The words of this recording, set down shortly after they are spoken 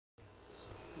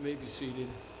You may be seated.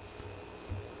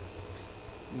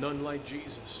 None like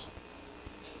Jesus.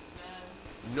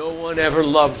 No one ever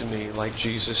loved me like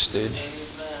Jesus did.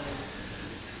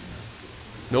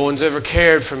 No one's ever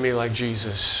cared for me like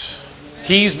Jesus.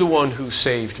 He's the one who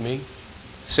saved me,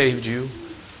 saved you.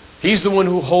 He's the one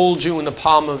who holds you in the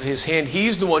palm of His hand.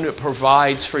 He's the one who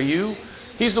provides for you.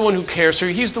 He's the one who cares for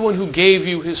you. He's the one who gave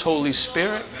you His Holy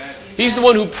Spirit. He's the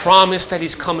one who promised that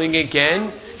He's coming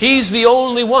again. He's the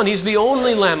only one. He's the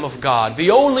only Lamb of God,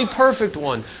 the only perfect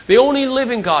one, the only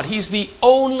living God. He's the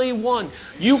only one.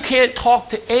 You can't talk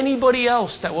to anybody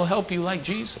else that will help you like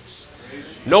Jesus.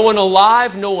 No one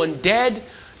alive, no one dead,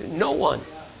 no one.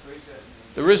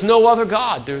 There is no other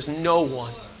God. There's no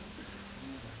one.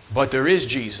 But there is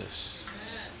Jesus.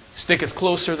 Sticketh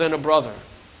closer than a brother.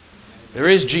 There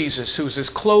is Jesus who's as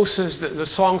close as the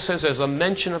song says, as a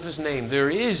mention of His name. There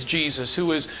is Jesus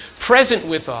who is present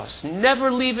with us,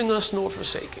 never leaving us nor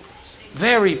forsaking us.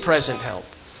 Very present help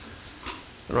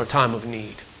in our time of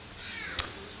need.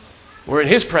 We're in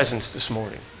His presence this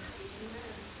morning.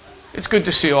 It's good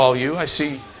to see all you. I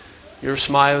see your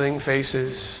smiling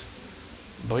faces.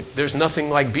 But there's nothing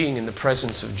like being in the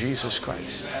presence of Jesus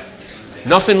Christ.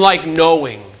 Nothing like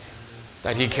knowing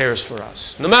that He cares for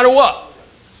us. No matter what.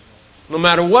 No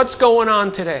matter what's going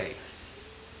on today,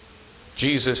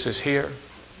 Jesus is here.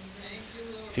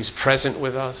 He's present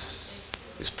with us.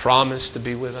 He's promised to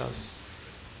be with us.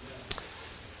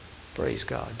 Praise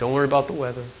God. Don't worry about the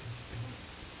weather.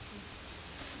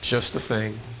 Just a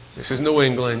thing. This is New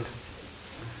England.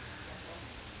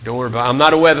 Don't worry about it. I'm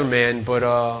not a weatherman,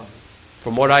 but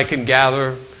from what I can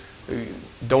gather,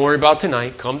 don't worry about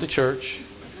tonight. Come to church.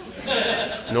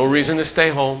 No reason to stay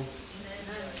home.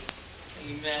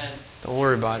 Amen. Don't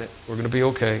worry about it. We're going to be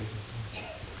okay.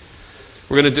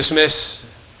 We're going to dismiss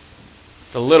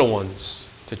the little ones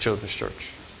to Children's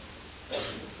Church.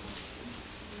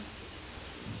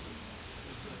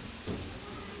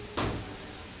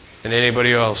 And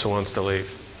anybody else who wants to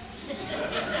leave.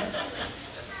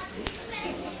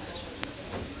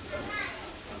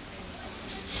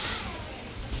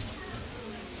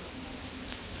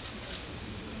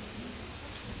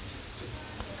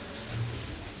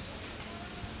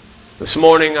 This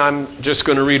morning, I'm just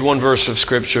going to read one verse of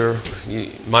Scripture. You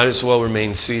might as well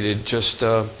remain seated. It's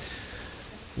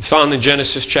found in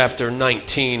Genesis chapter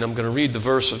 19. I'm going to read the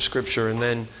verse of Scripture and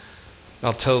then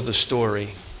I'll tell the story.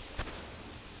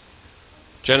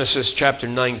 Genesis chapter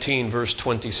 19, verse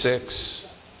 26.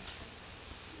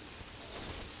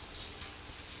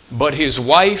 But his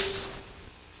wife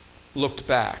looked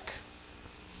back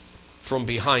from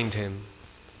behind him,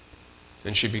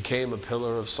 and she became a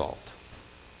pillar of salt.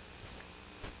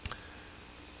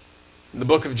 In the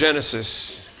book of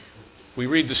Genesis, we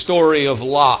read the story of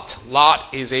Lot. Lot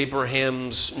is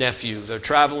Abraham's nephew. They're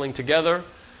traveling together,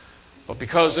 but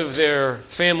because of their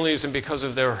families and because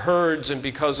of their herds and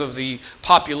because of the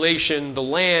population, the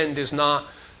land is not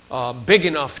big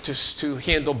enough to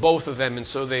handle both of them, and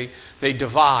so they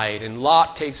divide. And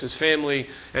Lot takes his family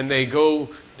and they go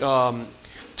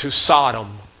to Sodom.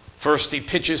 First he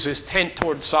pitches his tent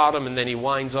toward Sodom, and then he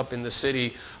winds up in the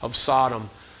city of Sodom.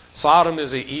 Sodom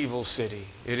is an evil city.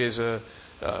 It's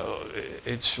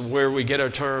where we get our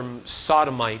term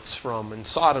sodomites from, and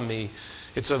sodomy.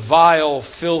 It's a vile,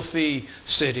 filthy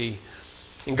city.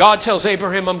 And God tells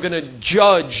Abraham, I'm going to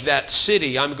judge that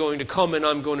city. I'm going to come and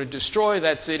I'm going to destroy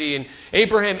that city. And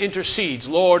Abraham intercedes.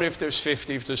 Lord, if there's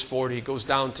 50, if there's 40, it goes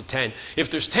down to 10. If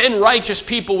there's 10 righteous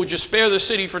people, would you spare the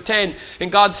city for 10?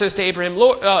 And God says to Abraham,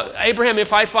 Lord, Abraham,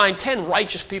 if I find 10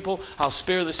 righteous people, I'll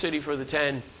spare the city for the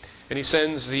 10. And he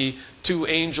sends the two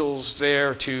angels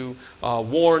there to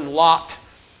warn Lot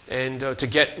and to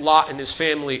get Lot and his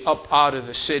family up out of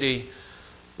the city.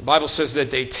 The Bible says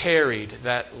that they tarried,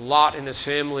 that Lot and his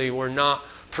family were not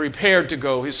prepared to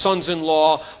go. His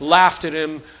sons-in-law laughed at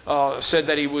him, said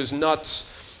that he was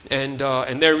nuts, and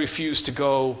they refused to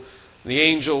go. The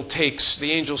angels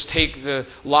take the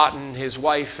Lot and his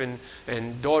wife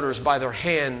and daughters by their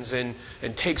hands and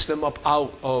takes them up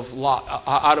out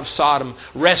of Sodom,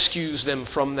 rescues them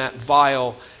from that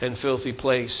vile and filthy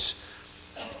place,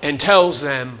 and tells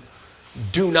them,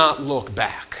 do not look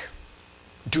back.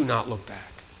 Do not look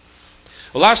back.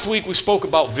 Well, last week we spoke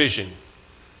about vision.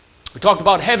 We talked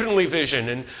about heavenly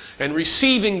vision and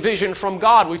receiving vision from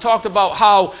God. We talked about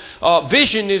how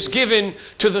vision is given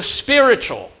to the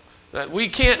spiritual. That we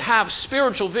can't have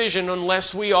spiritual vision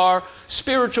unless we are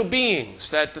spiritual beings.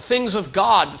 That the things of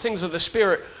God, the things of the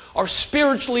Spirit, are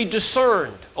spiritually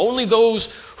discerned. Only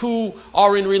those who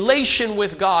are in relation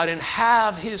with God and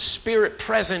have His Spirit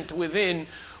present within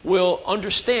will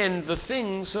understand the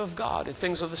things of God and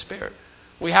things of the Spirit.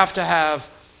 We have to have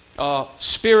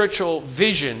spiritual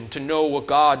vision to know what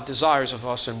God desires of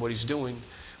us and what He's doing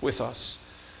with us.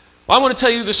 Well, I want to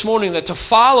tell you this morning that to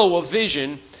follow a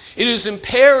vision, it is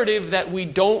imperative that we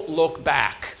don't look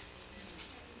back.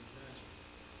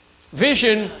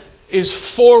 Vision is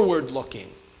forward-looking.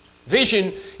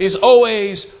 Vision is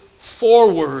always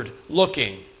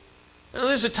forward-looking. Now,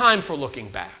 there's a time for looking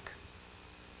back.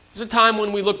 There's a time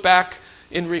when we look back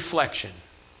in reflection.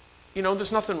 You know,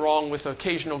 there's nothing wrong with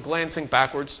occasional glancing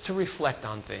backwards to reflect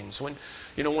on things.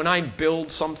 When I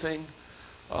build something,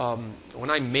 when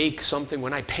I make something,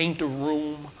 when I paint a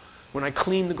room, when I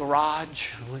clean the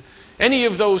garage, any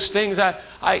of those things,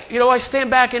 I stand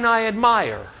back and I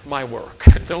admire my work,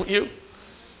 don't you?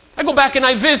 I go back and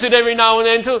I visit every now and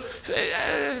then to say,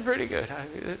 it's pretty good.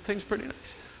 Things pretty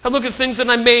nice. I look at things that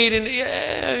I made and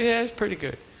yeah, it's pretty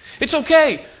good. It's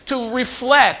okay to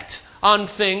reflect on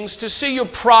things, to see your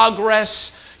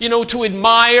progress, to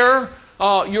admire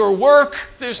your work.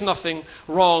 There's nothing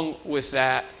wrong with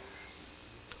that.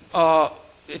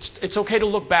 It's okay to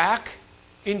look back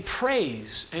in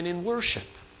praise and in worship,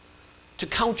 to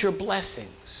count your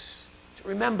blessings, to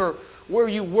remember where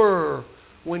you were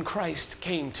when Christ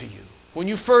came to you, when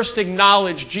you first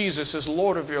acknowledged Jesus as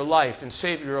Lord of your life and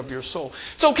Savior of your soul.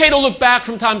 It's okay to look back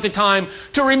from time to time,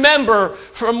 to remember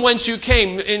from whence you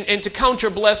came and to count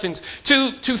your blessings,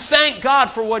 to thank God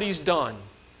for what He's done.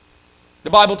 The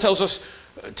Bible tells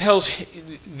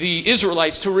the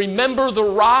Israelites to remember the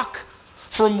rock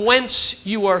from whence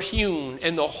you are hewn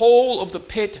and the hole of the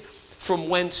pit from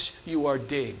whence you are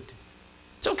digged.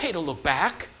 It's okay to look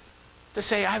back, to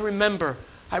say, I remember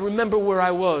where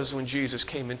I was when Jesus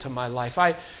came into my life.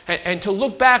 And to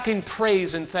look back in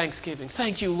praise and thanksgiving.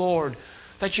 Thank you, Lord,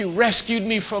 that you rescued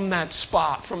me from that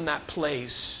spot, from that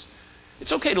place.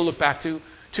 It's okay to look back, to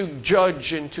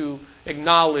judge and to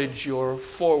acknowledge your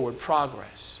forward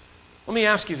progress. Let me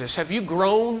ask you this. Have you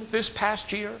grown this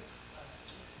past year?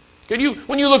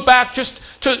 When you look back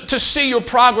just to see your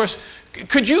progress,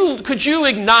 could you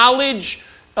acknowledge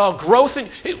growth?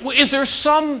 Is there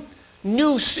some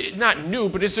not new,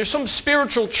 but is there some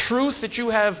spiritual truth that you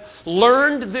have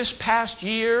learned this past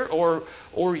year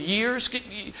or years? Do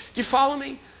you follow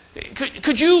me?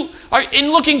 Could you,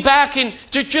 in looking back and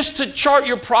just to chart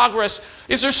your progress,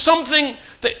 is there something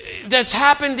that's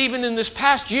happened even in this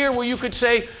past year where you could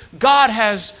say, God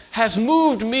has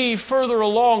moved me further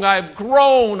along. I've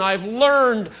grown. I've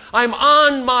learned. I'm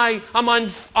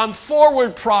on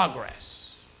forward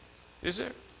progress. Is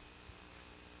there?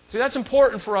 See, that's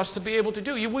important for us to be able to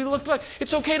do. We look back.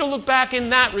 It's okay to look back in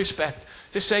that respect,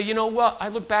 to say, you know what, I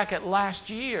look back at last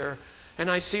year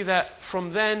and I see that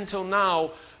from then till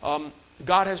now,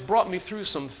 God has brought me through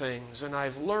some things and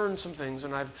I've learned some things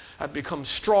and I've become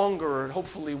stronger and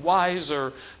hopefully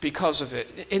wiser because of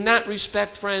it. In that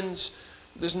respect, friends,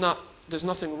 there's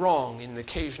nothing wrong in the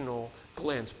occasional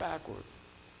glance backward.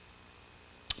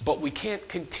 But we can't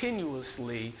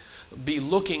continuously be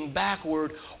looking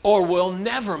backward or we'll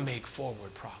never make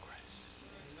forward progress.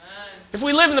 Amen. If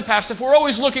we live in the past, if we're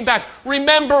always looking back,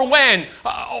 remember when,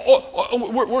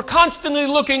 we're constantly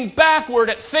looking backward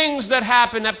at things that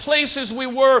happened, at places we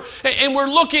were, and we're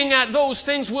looking at those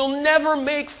things, we'll never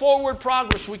make forward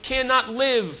progress. We cannot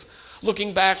live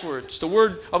looking backwards. The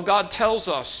Word of God tells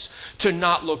us to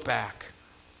not look back.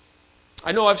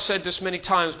 I know I've said this many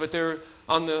times, but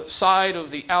on the side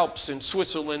of the Alps in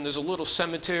Switzerland, there's a little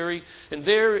cemetery, and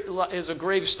there is a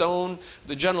gravestone,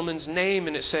 the gentleman's name,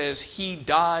 and it says, he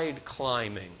died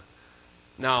climbing.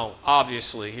 Now,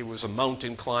 obviously, he was a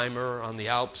mountain climber on the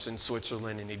Alps in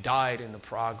Switzerland, and he died in the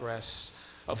progress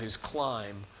of his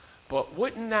climb. But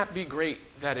wouldn't that be great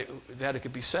that it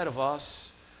could be said of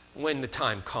us when the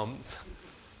time comes?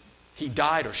 He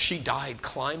died or she died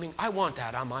climbing. I want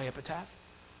that on my epitaph.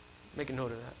 Make a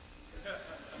note of that.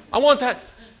 I want that.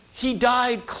 He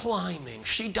died climbing.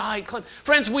 She died climbing.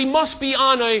 Friends, we must be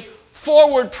on a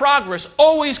forward progress,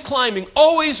 always climbing,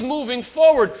 always moving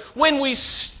forward. When we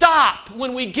stop,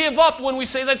 when we give up, when we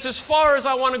say that's as far as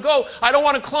I want to go, I don't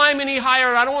want to climb any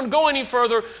higher, I don't want to go any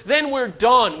further, then we're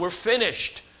done, we're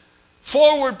finished.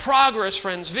 Forward progress,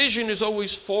 friends. Vision is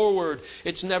always forward.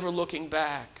 It's never looking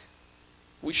back.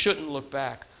 We shouldn't look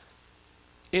back.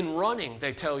 In running,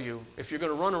 they tell you, if you're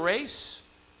going to run a race,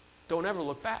 don't ever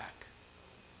look back.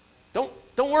 Don't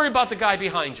worry about the guy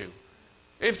behind you.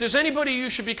 If there's anybody you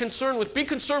should be concerned with, be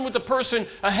concerned with the person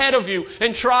ahead of you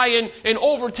and try and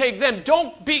overtake them.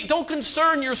 Don't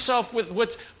concern yourself with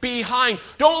what's behind.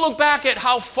 Don't look back at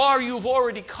how far you've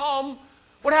already come.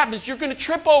 What happens? You're going to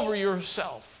trip over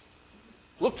yourself.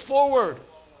 Look forward.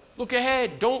 Look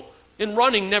ahead. In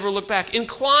running, never look back. In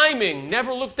climbing,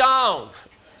 never look down.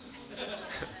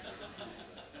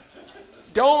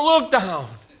 Don't look down.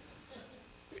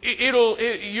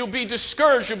 You'll be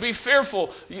discouraged. You'll be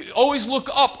fearful. You always look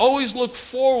up. Always look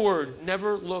forward.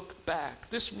 Never look back.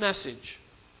 This message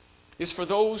is for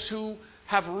those who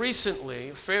have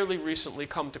fairly recently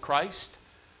come to Christ.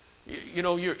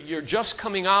 You're just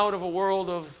coming out of a world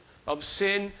of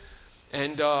sin,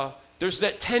 and there's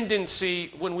that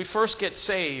tendency when we first get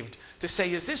saved to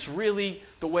say, is this really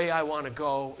the way I want to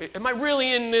go? Am I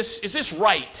really in this? Is this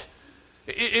right?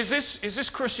 Is this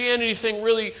Christianity thing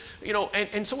really,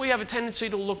 and so we have a tendency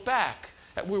to look back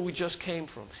at where we just came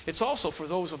from. It's also for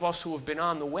those of us who have been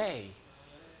on the way,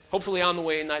 hopefully on the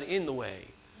way and not in the way,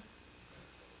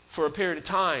 for a period of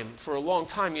time, for a long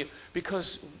time,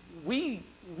 because we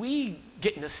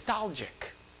get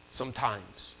nostalgic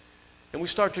sometimes, and we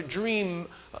start to dream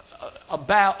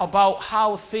about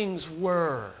how things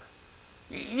were.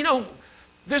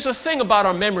 There's a thing about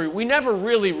our memory. We never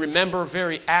really remember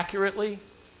very accurately.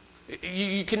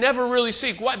 You can never really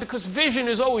see. Why? Because vision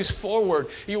is always forward.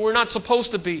 We're not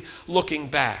supposed to be looking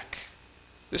back.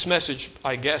 This message,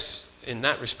 I guess, in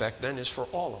that respect, then, is for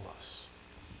all of us.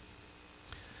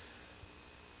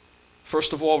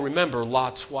 First of all, remember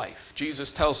Lot's wife.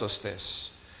 Jesus tells us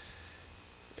this.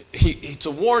 It's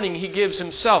a warning he gives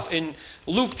himself. In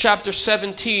Luke chapter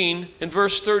 17, in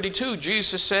verse 32,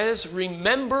 Jesus says,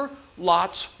 remember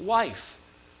Lot's wife.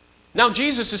 Now,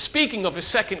 Jesus is speaking of his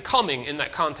second coming in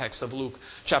that context of Luke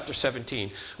chapter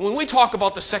 17. When we talk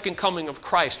about the second coming of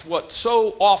Christ, what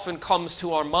so often comes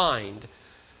to our mind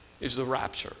is the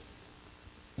rapture.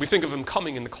 We think of him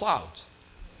coming in the clouds.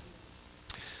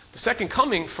 The second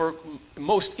coming for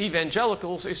most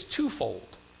evangelicals is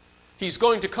twofold. He's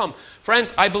going to come.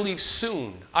 Friends, I believe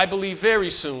soon, I believe very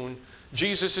soon,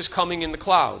 Jesus is coming in the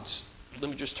clouds. Let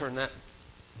me just turn that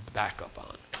back up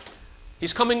on.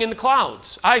 He's coming in the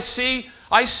clouds. I see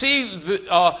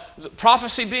the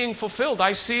prophecy being fulfilled.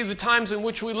 I see the times in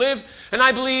which we live, and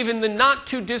I believe in the not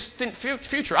too distant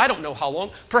future. I don't know how long.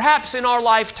 Perhaps in our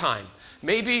lifetime.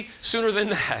 Maybe sooner than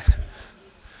that.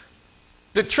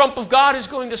 The trump of God is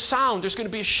going to sound. There's going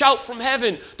to be a shout from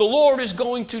heaven. The Lord is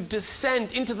going to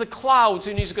descend into the clouds,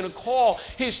 and he's going to call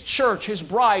his church, his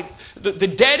bride. The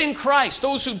dead in Christ,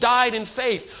 those who died in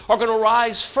faith, are going to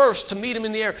rise first to meet him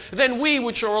in the air. Then we,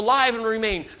 which are alive and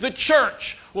remain, the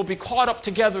church, will be caught up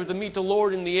together to meet the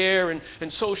Lord in the air,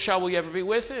 and so shall we ever be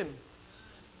with him.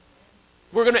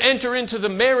 We're going to enter into the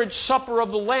marriage supper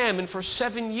of the Lamb, and for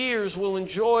 7 years we'll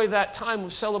enjoy that time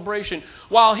of celebration.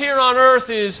 While here on earth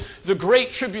is the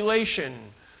great tribulation,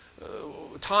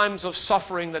 times of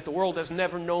suffering that the world has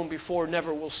never known before,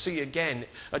 never will see again,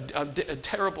 a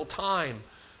terrible time.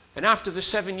 And after the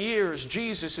 7 years,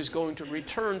 Jesus is going to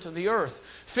return to the earth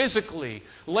physically,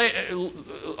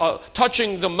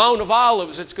 touching the Mount of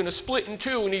Olives. It's going to split in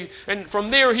two, and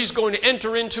from there he's going to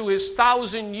enter into his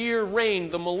 1,000-year reign,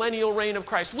 the millennial reign of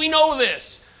Christ. We know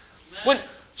this.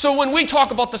 So when we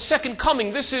talk about the second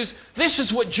coming, this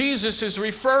is what Jesus is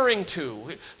referring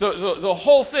to. The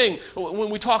whole thing when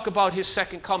we talk about his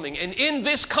second coming. And in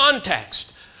this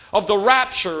context of the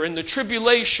rapture and the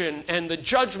tribulation and the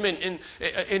judgment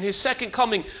in his second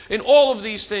coming, in all of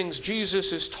these things,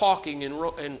 Jesus is talking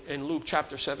in Luke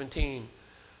chapter 17.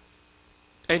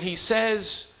 And he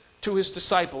says to his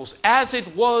disciples, as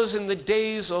it was in the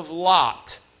days of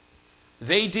Lot,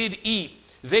 they did eat,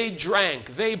 they drank,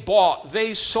 they bought,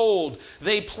 they sold,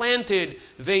 they planted,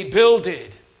 they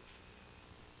builded.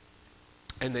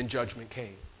 And then judgment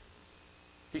came.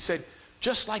 He said,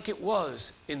 just like it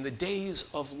was in the days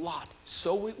of Lot,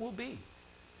 so it will be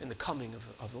in the coming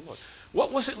of the Lord.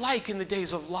 What was it like in the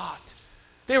days of Lot?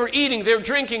 They were eating, they were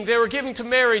drinking, they were giving to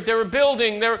marriage, they were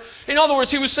building. In other words,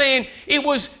 he was saying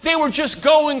they were just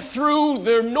going through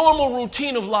their normal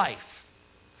routine of life.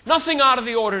 Nothing out of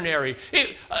the ordinary.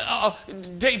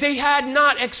 They had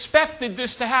not expected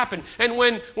this to happen. And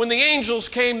when the angels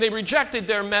came, they rejected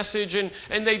their message, and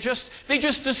they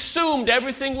just assumed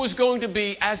everything was going to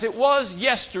be as it was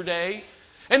yesterday.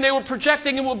 And they were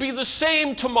projecting it will be the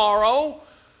same tomorrow.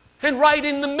 And right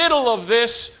in the middle of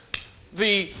this,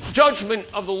 the judgment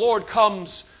of the Lord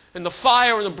comes, and the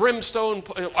fire and the brimstone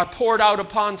are poured out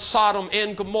upon Sodom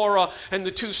and Gomorrah, and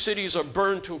the two cities are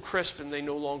burned to a crisp, and they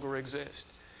no longer exist.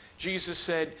 Jesus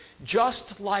said,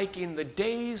 just like in the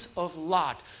days of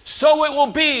Lot, so it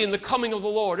will be in the coming of the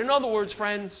Lord. In other words,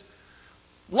 friends,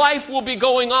 life will be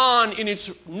going on in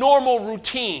its normal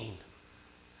routine.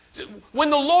 When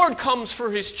the Lord comes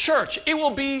for his church, it will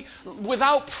be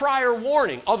without prior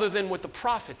warning, other than what the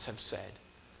prophets have said.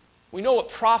 We know what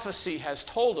prophecy has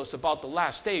told us about the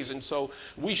last days, and so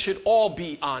we should all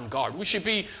be on guard. We should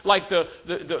be like the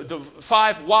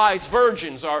 5 wise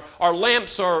virgins. Our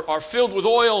lamps are filled with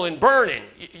oil and burning.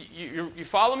 You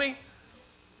follow me?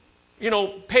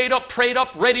 Paid up, prayed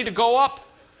up, ready to go up.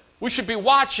 We should be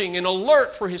watching and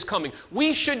alert for his coming.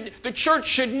 The church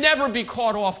should never be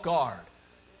caught off guard.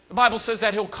 The Bible says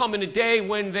that he'll come in a day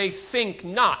when they think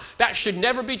not. That should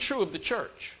never be true of the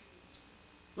church.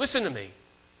 Listen to me.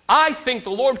 I think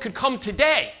the Lord could come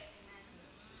today.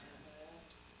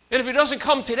 And if he doesn't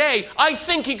come today, I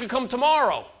think he could come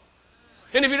tomorrow.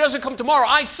 And if he doesn't come tomorrow,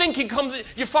 I think he can come.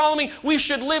 You follow me? We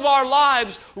should live our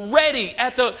lives ready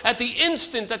at the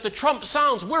instant that the trump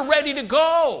sounds. We're ready to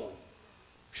go.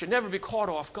 We should never be caught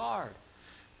off guard.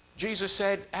 Jesus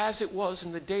said, as it was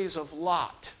in the days of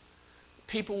Lot,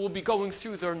 people will be going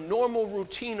through their normal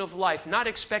routine of life, not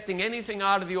expecting anything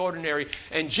out of the ordinary,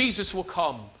 and Jesus will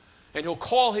come. And he'll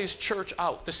call his church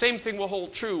out. The same thing will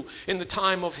hold true in the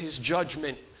time of his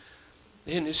judgment,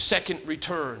 in his second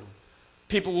return.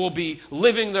 People will be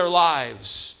living their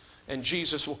lives, and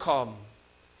Jesus will come.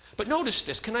 But notice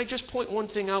this. Can I just point one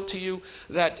thing out to you?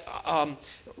 That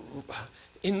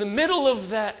in the middle of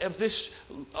this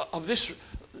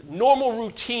normal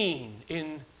routine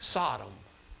in Sodom,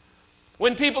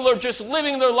 when people are just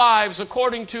living their lives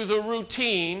according to the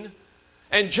routine,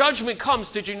 and judgment comes,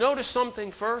 did you notice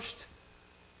something first?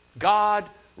 God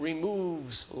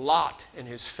removes Lot and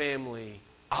his family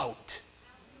out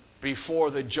before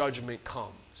the judgment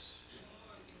comes.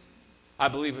 I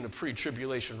believe in a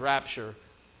pre-tribulation rapture,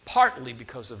 partly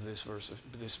because of this verse,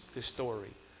 this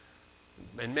story,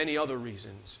 and many other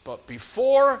reasons. But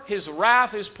before his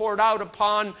wrath is poured out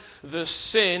upon the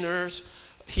sinners,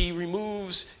 he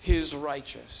removes his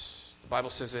righteous. The Bible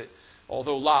says that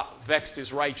although Lot vexed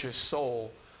his righteous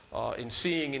soul in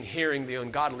seeing and hearing the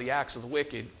ungodly acts of the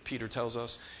wicked, Peter tells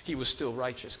us, he was still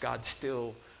righteous. God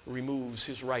still removes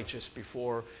his righteous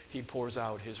before he pours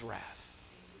out his wrath.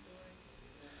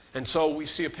 And so we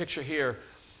see a picture here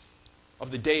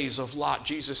of the days of Lot.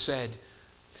 Jesus said,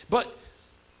 but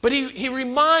he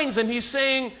reminds them, he's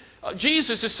saying,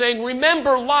 Jesus is saying,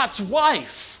 remember Lot's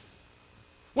wife.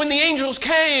 When the angels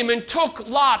came and took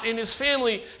Lot and his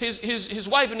family, his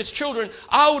wife and his children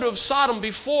out of Sodom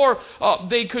before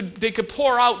they could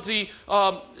pour out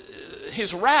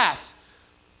his wrath,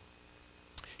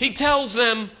 he tells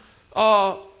them,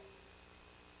 don't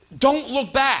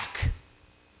look back.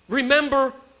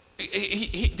 Remember,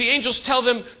 the angels tell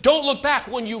them, don't look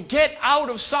back. When you get out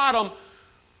of Sodom,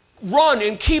 run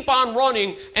and keep on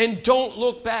running and don't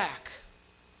look back.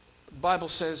 The Bible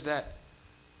says that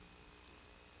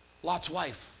Lot's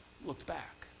wife looked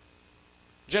back.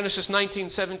 Genesis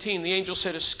 19:17, the angel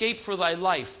said, escape for thy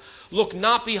life. Look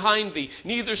not behind thee,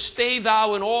 neither stay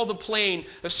thou in all the plain.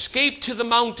 Escape to the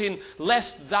mountain,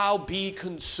 lest thou be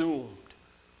consumed.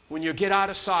 When you get out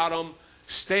of Sodom,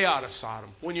 stay out of Sodom.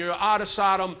 When you're out of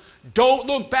Sodom, don't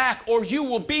look back or you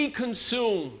will be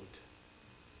consumed.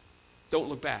 Don't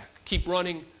look back. Keep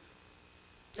running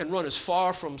and run as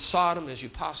far from Sodom as you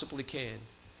possibly can.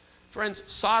 Friends,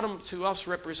 Sodom to us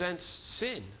represents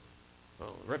sin.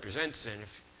 Well, it represents sin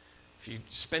if you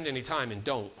spend any time and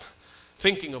don't.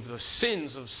 Thinking of the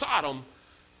sins of Sodom,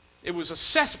 it was a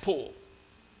cesspool.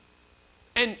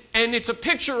 And it's a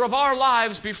picture of our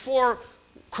lives before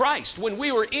Christ. When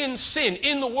we were in sin,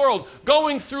 in the world,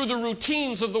 going through the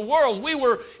routines of the world, we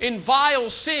were in vile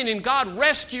sin and God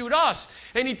rescued us.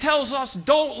 And he tells us,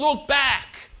 don't look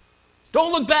back.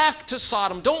 Don't look back to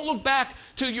Sodom. Don't look back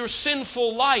to your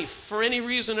sinful life for any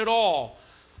reason at all.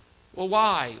 Well,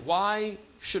 why? Why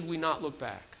should we not look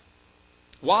back?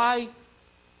 Why?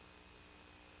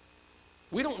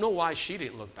 We don't know why she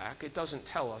didn't look back. It doesn't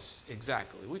tell us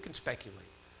exactly. We can speculate.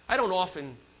 I don't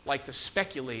often like to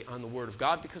speculate on the Word of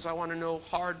God because I want to know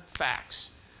hard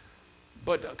facts.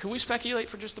 But can we speculate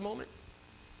for just a moment?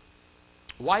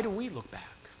 Why do we look back?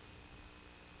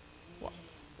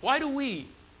 Why do we?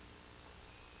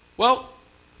 Well,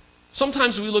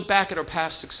 sometimes we look back at our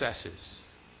past successes.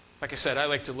 Like I said, I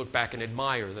like to look back and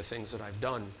admire the things that I've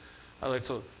done. I like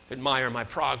to admire my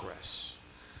progress.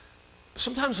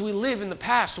 Sometimes we live in the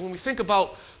past. When we think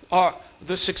about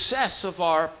the success of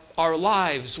our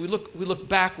lives, we look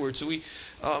backwards.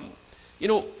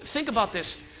 Think about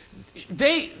this.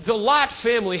 The Lot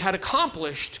family had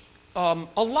accomplished a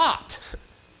lot.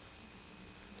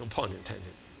 No pun intended.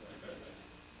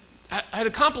 Had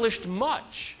accomplished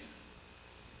much.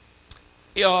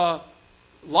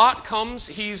 Lot comes,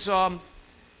 he's a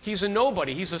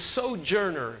nobody. He's a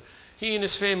sojourner. He and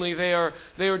his family, they are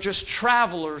just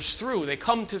travelers through. They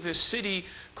come to this city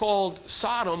called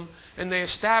Sodom, and they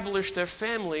establish their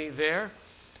family there.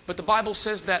 But the Bible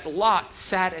says that Lot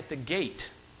sat at the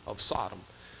gate of Sodom.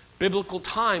 Biblical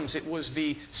times, it was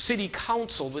the city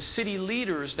council, the city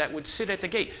leaders that would sit at the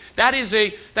gate. That is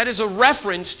a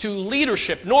reference to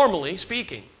leadership, normally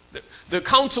speaking. The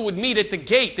council would meet at the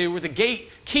gate. They were the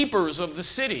gatekeepers of the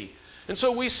city. And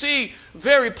so we see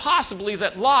very possibly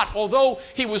that Lot, although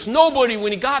he was nobody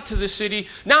when he got to the city,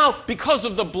 now because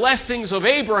of the blessings of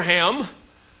Abraham,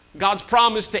 God's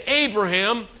promise to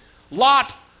Abraham,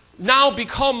 Lot now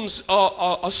becomes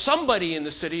a somebody in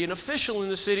the city, an official in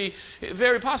the city,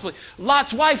 very possibly.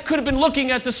 Lot's wife could have been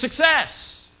looking at the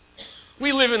success.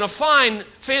 We live in a fine,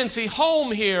 fancy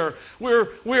home here.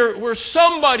 We're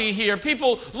somebody here.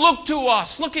 People look to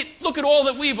us. Look at all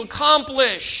that we've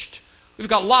accomplished. We've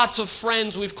got lots of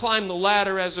friends. We've climbed the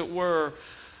ladder, as it were.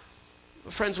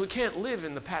 But friends, we can't live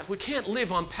in the past. We can't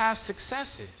live on past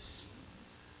successes.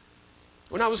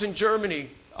 When I was in Germany,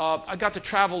 I got to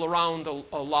travel around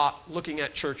a lot looking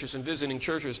at churches and visiting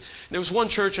churches. And there was one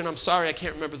church, and I'm sorry, I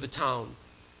can't remember the town.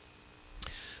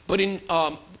 But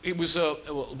it was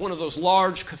one of those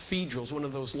large cathedrals, one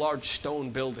of those large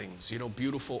stone buildings,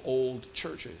 beautiful old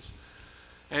churches.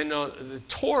 And the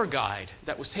tour guide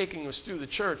that was taking us through the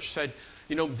church said,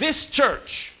 this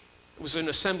church was an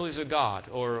Assemblies of God,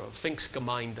 or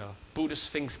Pfingstgemeinde,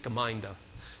 Buddhist Pfingstgemeinde,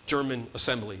 German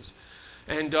assemblies.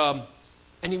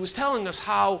 And he was telling us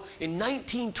how in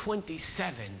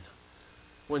 1927,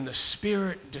 when the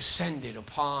Spirit descended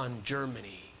upon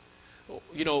Germany,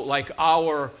 like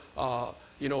our,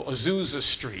 Azusa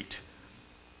Street,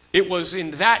 it was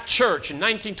in that church in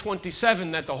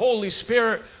 1927 that the Holy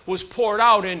Spirit was poured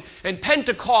out, and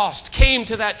Pentecost came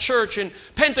to that church, and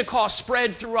Pentecost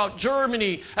spread throughout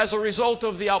Germany as a result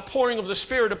of the outpouring of the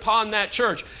Spirit upon that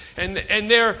church. And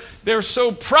they're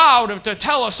so proud to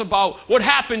tell us about what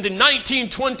happened in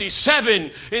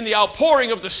 1927 in the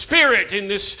outpouring of the Spirit in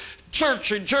this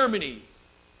church in Germany.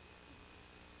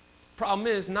 Problem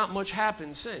is, not much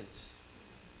happened since.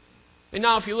 And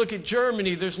now if you look at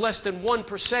Germany, there's less than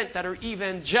 1% that are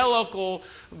evangelical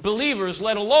believers,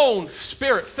 let alone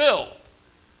Spirit-filled.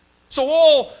 So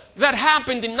all that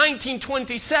happened in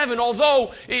 1927,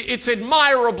 although it's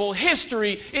admirable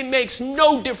history, it makes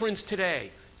no difference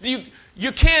today.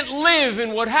 You can't live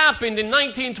in what happened in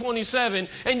 1927,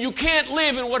 and you can't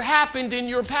live in what happened in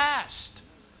your past.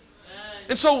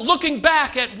 And so looking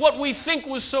back at what we think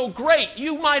was so great,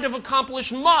 you might have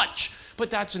accomplished much, but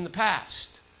that's in the past.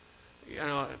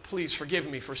 Please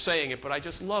forgive me for saying it, but I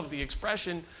just love the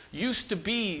expression, used to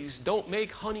be's don't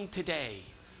make honey today.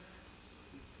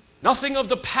 Nothing of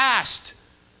the past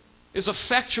is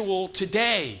effectual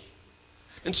today.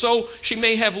 And so she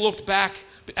may have looked back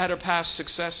at her past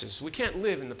successes. We can't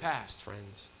live in the past,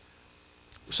 friends.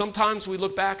 Sometimes we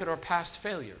look back at our past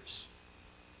failures.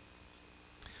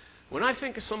 When I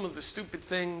think of some of the stupid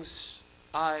things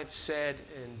I've said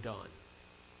and done,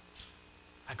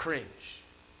 I cringe.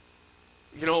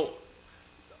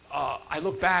 I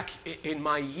look back in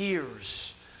my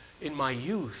years, in my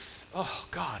youth. Oh,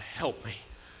 God, help me.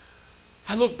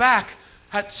 I look back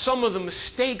at some of the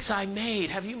mistakes I made.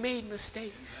 Have you made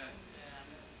mistakes?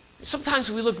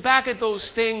 Sometimes we look back at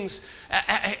those things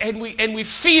and we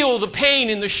feel the pain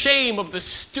and the shame of the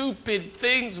stupid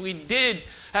things we did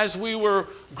as we were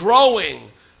growing.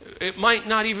 It might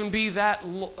not even be that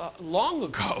long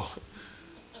ago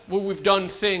where we've done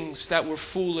things that were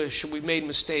foolish and we've made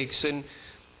mistakes, and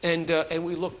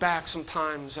we look back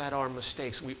sometimes at our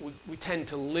mistakes. We tend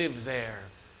to live there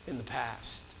in the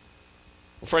past.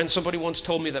 Well, friends, somebody once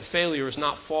told me that failure is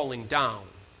not falling down.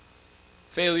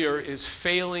 Failure is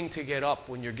failing to get up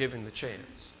when you're given the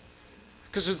chance.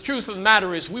 Because the truth of the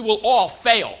matter is we will all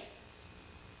fail.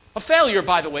 A failure,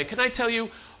 by the way, can I tell you,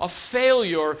 a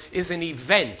failure is an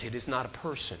event. It is not a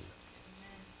person.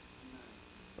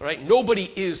 All right?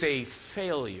 Nobody is a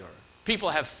failure. People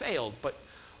have failed, but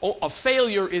a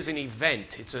failure is an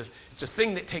event. It's a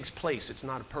thing that takes place. It's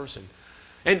not a person.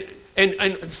 And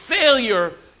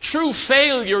failure, true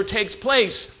failure takes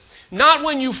place not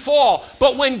when you fall,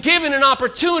 but when given an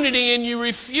opportunity and you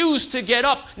refuse to get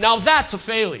up. Now that's a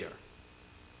failure.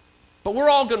 But we're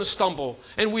all going to stumble,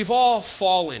 and we've all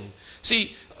fallen. See,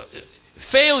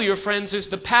 failure, friends, is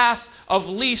the path of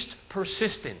least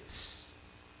persistence.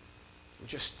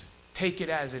 Just take it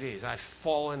as it is. I've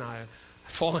fallen,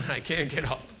 I can't get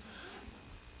up.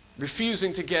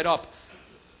 Refusing to get up.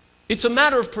 It's a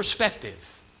matter of perspective.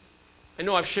 I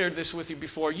know I've shared this with you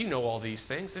before. You know all these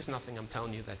things. There's nothing I'm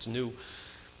telling you that's new.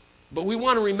 But we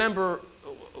want to remember,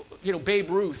 Babe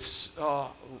Ruth's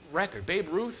record. Babe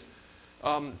Ruth,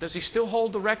 Does he still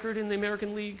hold the record in the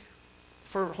American League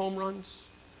for home runs?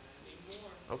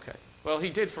 Okay. Well, he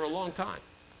did for a long time.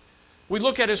 We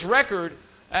look at his record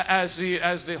as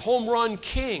the home run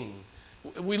king.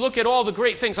 We look at all the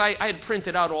great things. I had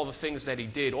printed out all the things that he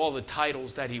did, all the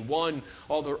titles that he won,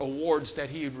 all the awards that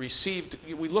he had received.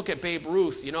 We look at Babe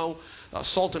Ruth, you know,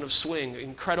 Sultan of Swing,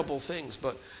 incredible things.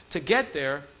 But to get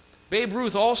there, Babe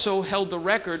Ruth also held the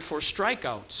record for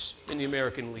strikeouts in the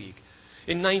American League.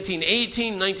 In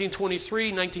 1918, 1923,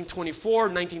 1924,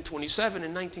 1927,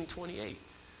 and 1928.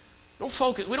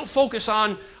 We don't focus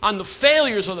on the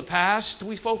failures of the past.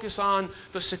 We focus on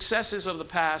the successes of the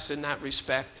past in that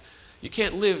respect. You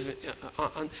can't live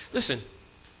on... Listen,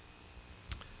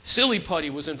 silly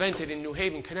putty was invented in New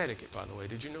Haven, Connecticut, by the way.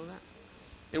 Did you know that?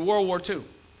 In World War II.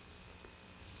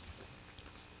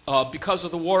 Because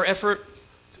of the war effort,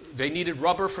 they needed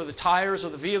rubber for the tires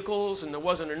of the vehicles, and there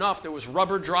wasn't enough. There was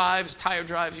rubber drives, tire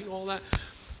drives, you know, all that.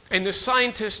 And the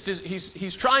scientist,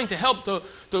 he's trying to help the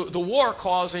war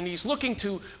cause, and he's looking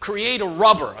to create a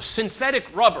rubber, a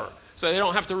synthetic rubber, so they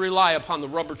don't have to rely upon the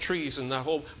rubber trees and the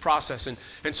whole process. And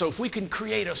so if we can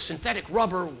create a synthetic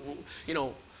rubber, you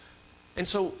know. And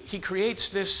so he creates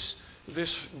this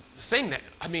thing that,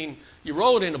 I mean, you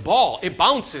roll it in a ball, it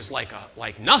bounces like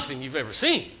nothing you've ever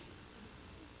seen.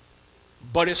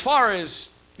 But as far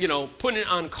as, you know, putting it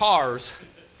on cars,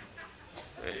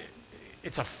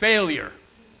 it's a failure.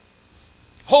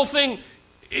 Whole thing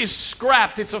is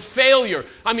scrapped. It's a failure.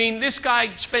 I mean, this guy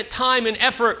spent time and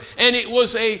effort, and it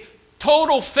was a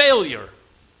total failure.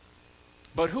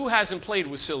 But who hasn't played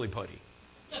with silly putty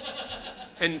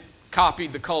and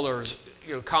copied the colors,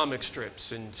 you know, comic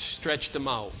strips and stretched them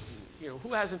out? You know,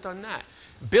 who hasn't done that?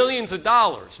 Billions of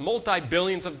dollars,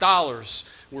 multi-billions of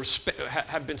dollars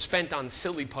have been spent on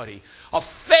silly putty. A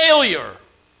failure,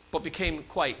 but became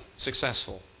quite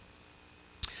successful.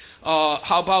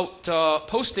 How about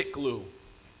Post-it glue?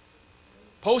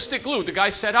 Post-it glue. The guy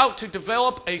set out to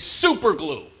develop a super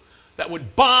glue that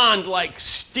would bond like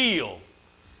steel.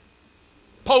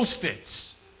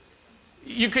 Post-its.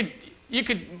 You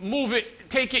could move it,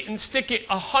 take it, and stick it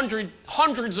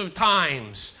hundreds of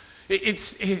times.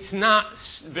 It's not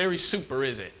very super,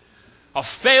 is it? A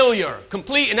failure,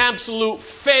 complete and absolute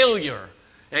failure.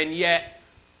 And yet,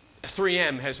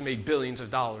 3M has made billions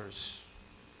of dollars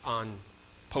on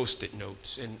Post-it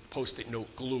notes and Post-it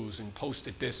note glues and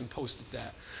Post-it this and Post-it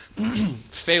that.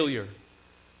 Failure.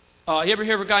 You ever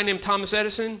hear of a guy named Thomas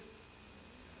Edison?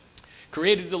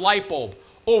 Created the light bulb.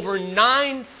 Over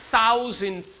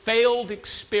 9,000 failed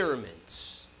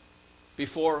experiments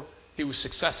before he was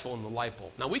successful in the light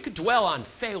bulb. Now, we could dwell on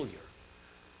failure.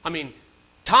 I mean,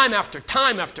 time after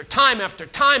time after time after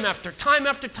time after time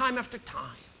after time after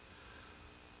time.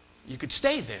 You could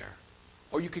stay there,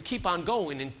 or you could keep on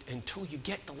going until you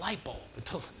get the light bulb,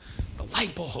 until the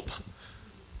light bulb.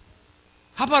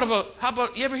 How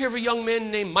about you ever hear of a young man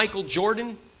named Michael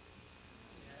Jordan?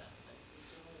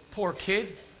 Poor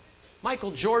kid.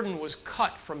 Michael Jordan was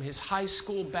cut from his high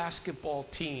school basketball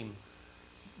team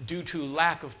due to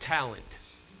lack of talent.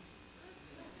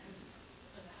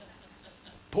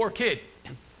 Poor kid.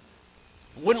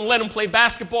 Wouldn't let him play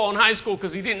basketball in high school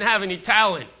because he didn't have any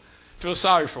talent. Feel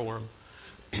sorry for him.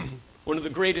 One of the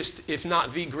greatest, if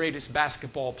not the greatest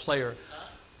basketball player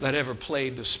that ever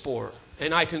played the sport.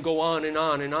 And I can go on and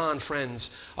on and on,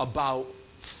 friends, about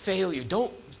failure.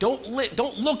 Don't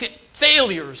look at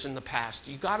failures in the past.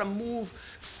 You got to move.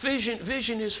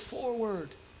 Vision is forward.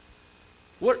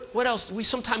 What else? We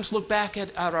sometimes look back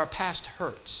at our past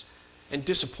hurts and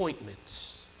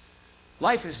disappointments.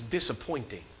 Life is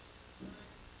disappointing.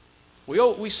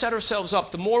 We set ourselves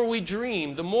up. The more we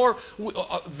dream, the more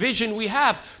vision we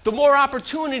have, the more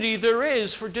opportunity there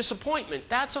is for disappointment.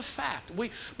 That's a fact.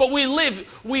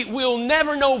 We'll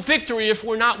never know victory if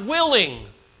we're not willing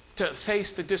to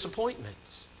face the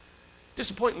disappointments.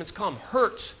 Disappointments come.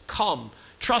 Hurts come.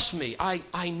 Trust me,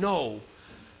 I know.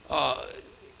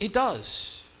 It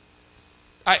does.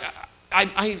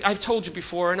 I've told you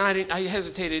before, and I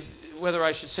hesitated whether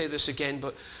I should say this again,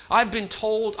 but I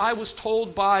was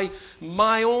told by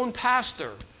my own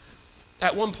pastor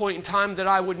at one point in time that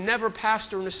I would never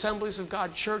pastor an Assemblies of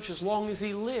God church as long as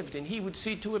he lived, and he would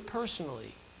see to it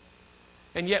personally.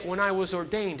 And yet when I was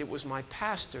ordained, it was my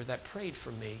pastor that prayed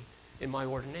for me in my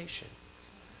ordination.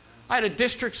 I had a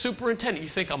district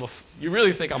superintendent. You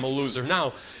really think I'm a loser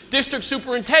now. District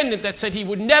superintendent that said he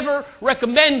would never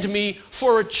recommend me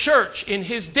for a church in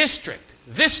his district,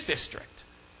 this district.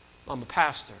 I'm a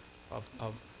pastor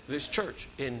of this church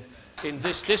in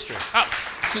this district.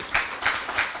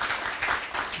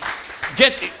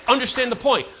 Understand the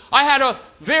point. I had a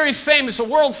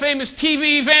world famous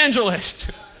TV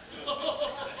evangelist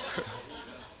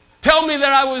tell me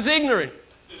that I was ignorant.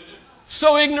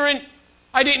 So ignorant,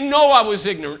 I didn't know I was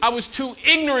ignorant. I was too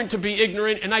ignorant to be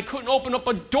ignorant, and I couldn't open up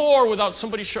a door without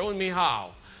somebody showing me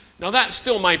how. Now that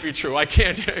still might be true. I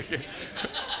can't.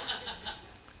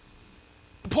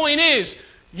 The point is,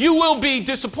 you will be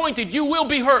disappointed. You will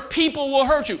be hurt. People will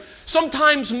hurt you.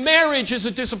 Sometimes marriage is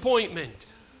a disappointment.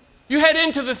 You head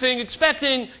into the thing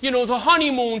expecting, the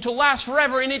honeymoon to last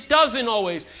forever, and it doesn't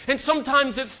always. And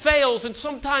sometimes it fails, and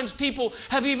sometimes people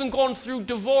have even gone through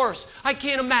divorce. I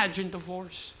can't imagine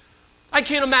divorce. I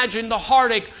can't imagine the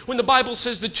heartache when the Bible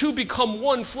says the two become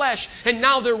one flesh, and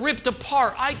now they're ripped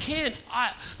apart. I can't.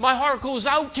 My heart goes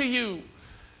out to you.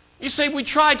 You say, we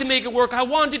tried to make it work. I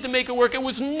wanted to make it work. It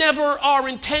was never our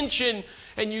intention.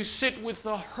 And you sit with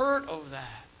the hurt of that.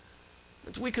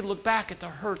 We could look back at the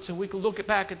hurts, and we could look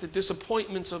back at the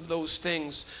disappointments of those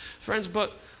things. Friends,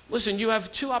 but listen, you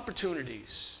have two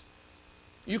opportunities.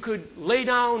 You could lay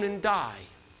down and die,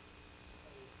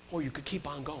 or you could keep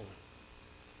on going.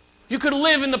 You could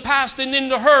live in the past and in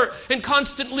the hurt and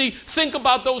constantly think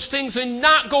about those things and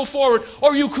not go forward.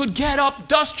 Or you could get up,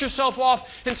 dust yourself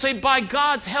off, and say, by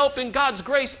God's help and God's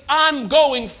grace, I'm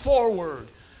going forward.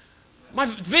 My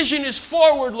vision is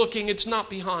forward looking, it's not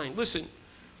behind. Listen,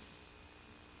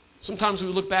 sometimes we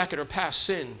look back at our past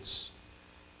sins.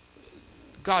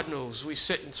 God knows we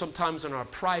sit sometimes in our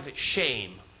private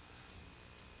shame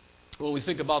when we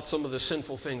think about some of the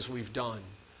sinful things we've done.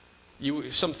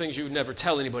 Some things you would never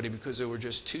tell anybody because they were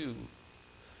just too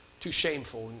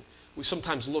shameful. And we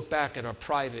sometimes look back at our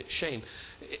private shame.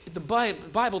 The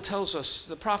Bible tells us,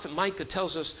 the prophet Micah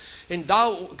tells us, and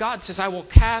God says, I will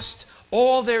cast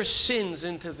all their sins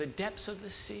into the depths of the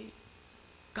sea.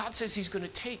 God says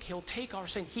He'll take our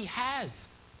sin. He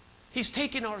has. He's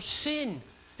taken our sin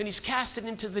and He's cast it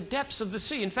into the depths of the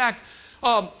sea. In fact,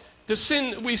 the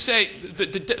sin, we say,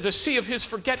 the sea of His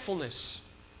forgetfulness.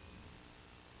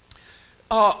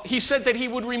 He said that He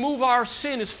would remove our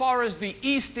sin as far as the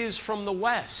east is from the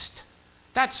west.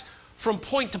 That's from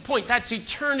point to point. That's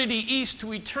eternity east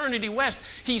to eternity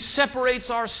west. He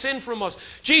separates our sin from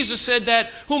us. Jesus said that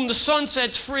whom the Son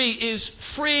sets free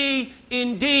is free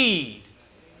indeed.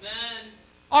 Amen.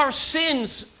 Our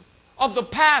sins of the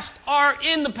past are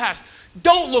in the past.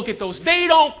 Don't look at those. They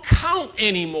don't count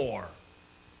anymore.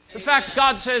 In fact,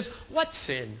 God says, what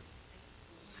sin?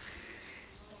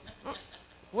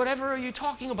 Whatever are you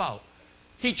talking about?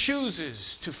 He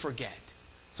chooses to forget.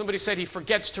 Somebody said He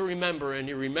forgets to remember and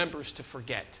He remembers to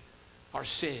forget. Our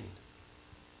sin.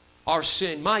 Our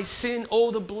sin. My sin,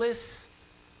 oh the bliss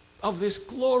of this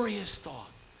glorious thought.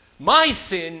 My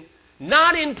sin,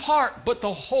 not in part but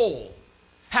the whole,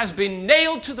 has been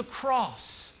nailed to the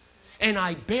cross, and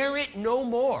I bear it no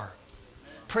more.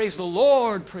 Praise the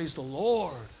Lord,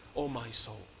 oh my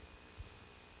soul.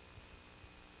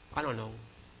 I don't know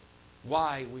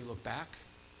why we look back.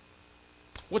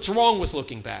 What's wrong with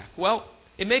looking back? Well,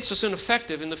 it makes us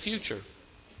ineffective in the future.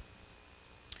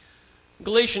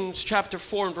 Galatians chapter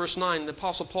 4 and verse 9, the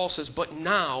Apostle Paul says, but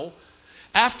now,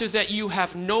 after that you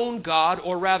have known God,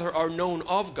 or rather are known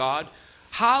of God,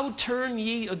 how turn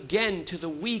ye again to the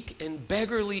weak and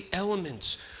beggarly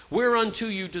elements, whereunto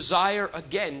you desire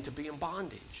again to be in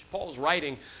bondage? Paul's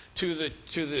writing to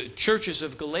the churches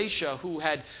of Galatia who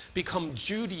had become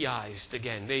Judaized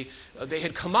again. They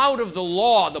had come out of the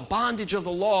law, the bondage of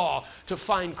the law, to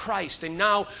find Christ. And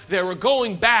now they were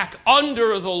going back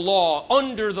under the law,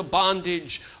 under the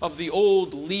bondage of the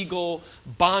old legal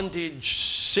bondage,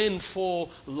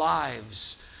 sinful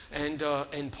lives. And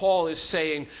Paul is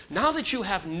saying, now that you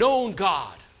have known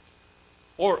God,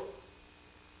 or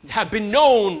have been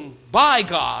known by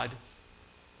God,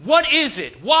 what is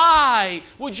it? Why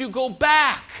would you go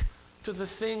back to the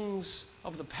things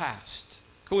of the past?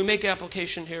 Can we make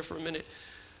application here for a minute?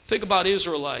 Think about the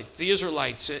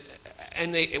Israelites,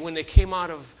 and when they came out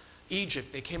of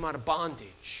Egypt, they came out of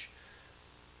bondage.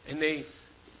 And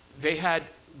they had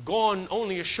gone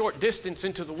only a short distance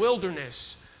into the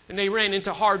wilderness, and they ran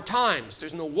into hard times.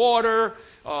 There's no water,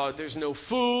 there's no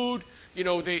food.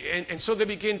 And so they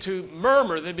begin to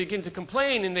murmur, they begin to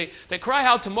complain, and they cry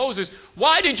out to Moses,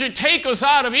 why did you take us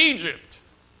out of Egypt?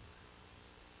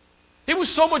 It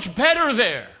was so much better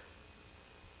there.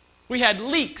 We had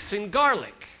leeks and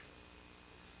garlic.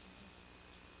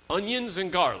 Onions and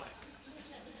garlic.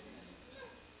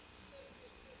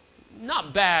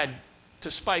 Not bad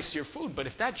to spice your food, but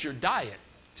if that's your diet,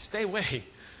 stay away.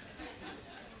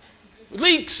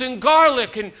 Leeks and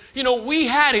garlic, and we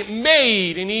had it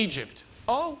made in Egypt.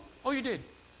 Oh, you did.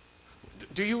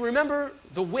 Do you remember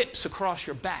the whips across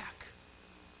your back?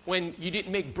 when you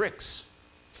didn't make bricks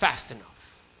fast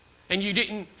enough. And you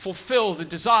didn't fulfill the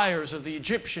desires of the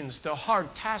Egyptians, the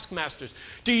hard taskmasters.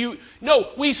 No,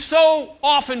 we so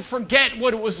often forget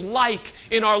what it was like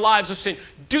in our lives of sin.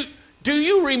 Do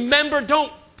you remember,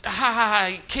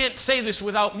 I can't say this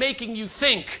without making you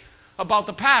think about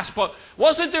the past, but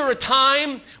wasn't there a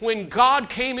time when God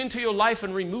came into your life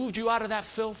and removed you out of that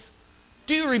filth?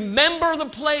 Do you remember the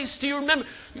place? Do you remember?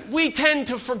 We tend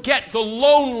to forget the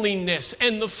loneliness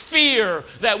and the fear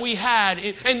that we had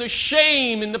and the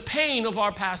shame and the pain of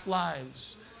our past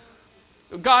lives.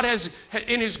 God has,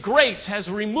 in His grace, has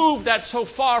removed that so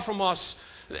far from us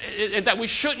that we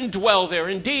shouldn't dwell there,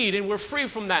 indeed, and we're free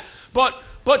from that. But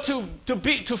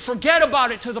to forget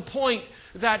about it to the point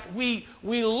that we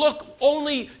look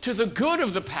only to the good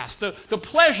of the past, the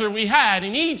pleasure we had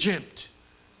in Egypt.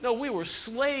 No, we were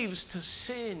slaves to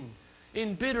sin,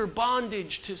 in bitter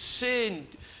bondage to sin.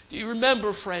 Do you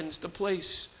remember, friends, the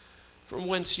place from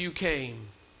whence you came?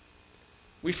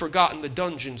 We've forgotten the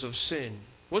dungeons of sin.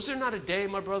 Was there not a day,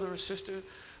 my brother or sister,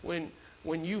 when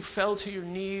you fell to your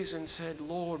knees and said,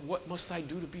 Lord, what must I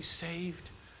do to be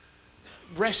saved?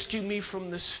 Rescue me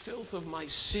from this filth of my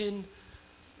sin.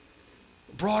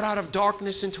 Brought out of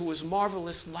darkness into His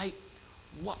marvelous light.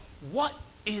 What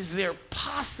is there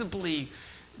possibly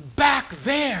back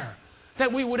there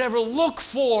that we would ever look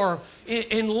for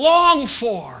and long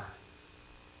for?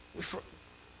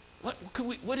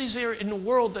 What is there in the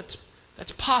world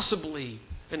that's possibly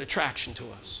an attraction to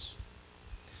us?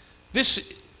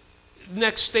 This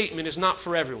next statement is not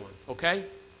for everyone, okay?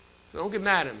 So don't get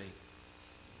mad at me.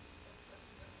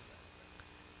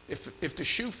 If the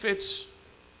shoe fits,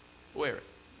 wear it.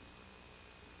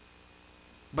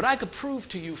 But I could prove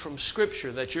to you from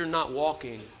Scripture that you're not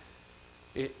walking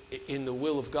in the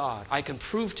will of God. I can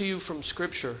prove to you from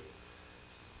Scripture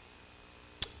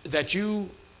that you're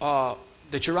out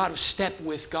of step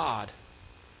with God,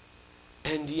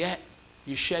 and yet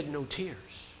you shed no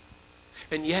tears,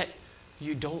 and yet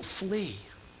you don't flee.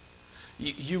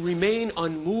 You remain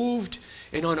unmoved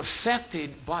and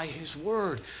unaffected by His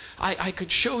Word. I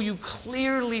could show you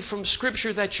clearly from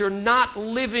Scripture that you're not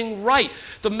living right.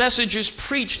 The message is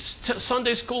preached.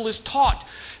 Sunday school is taught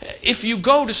if you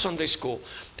go to Sunday school.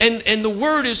 And the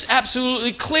Word is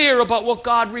absolutely clear about what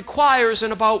God requires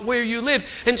and about where you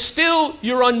live. And still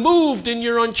you're unmoved and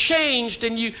you're unchanged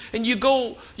and you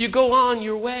go on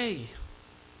your way.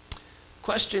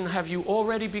 Question, have you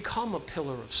already become a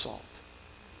pillar of salt?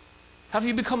 Have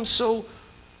you become so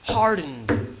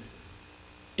hardened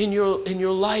in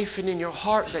your life and in your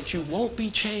heart that you won't be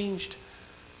changed?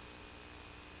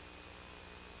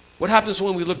 What happens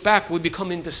when we look back? We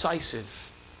become indecisive.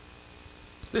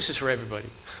 This is for everybody.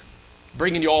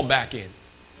 Bringing you all back in.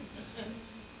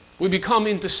 We become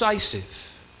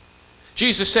indecisive.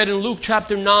 Jesus said in Luke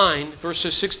chapter 9,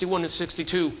 verses 61 and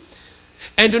 62,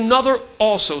 and another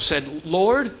also said,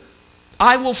 Lord,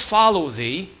 I will follow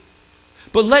Thee,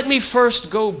 but let me first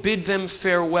go bid them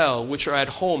farewell, which are at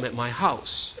home at my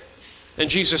house. And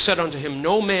Jesus said unto him,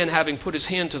 no man having put his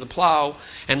hand to the plow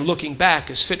and looking back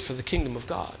is fit for the kingdom of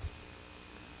God.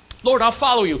 Lord, I'll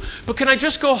follow you, but can I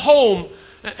just go home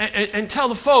and tell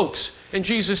the folks? And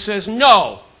Jesus says,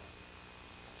 no.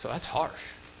 So that's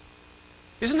harsh.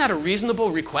 Isn't that a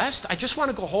reasonable request? I just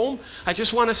want to go home. I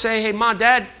just want to say, hey, Mom,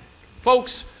 Dad,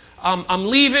 folks, I'm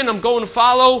leaving. I'm going to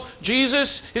follow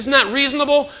Jesus. Isn't that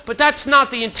reasonable? But that's not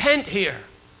the intent here.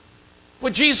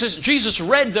 What Jesus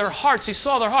read their hearts. He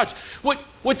saw their hearts.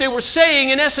 What they were saying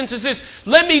in essence is this: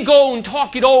 let me go and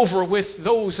talk it over with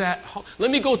those at home. Let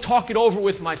me go talk it over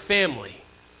with my family.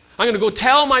 I'm going to go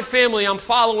tell my family I'm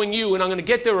following you, and I'm going to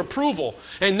get their approval.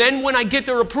 And then when I get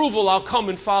their approval, I'll come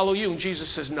and follow you. And Jesus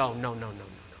says, no.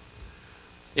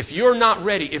 If you're not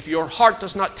ready, if your heart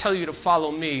does not tell you to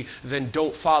follow me, then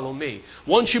don't follow me.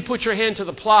 Once you put your hand to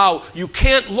the plow, you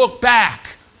can't look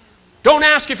back. Don't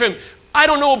ask him. I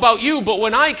don't know about you, but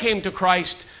when I came to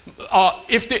Christ,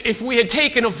 if we had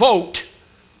taken a vote,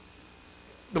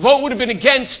 the vote would have been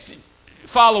against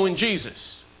following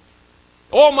Jesus.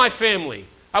 All my family.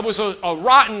 I was a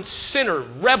rotten sinner,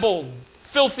 rebel,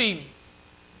 filthy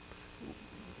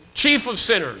chief of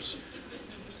sinners.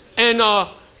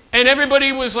 And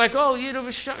everybody was like, oh,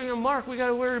 Mark, we got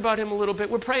to worry about him a little bit.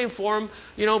 We're praying for him,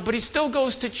 but he still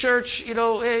goes to church,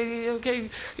 hey, okay,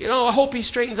 I hope he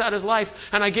straightens out his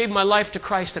life. And I gave my life to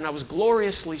Christ, and I was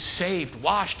gloriously saved,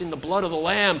 washed in the blood of the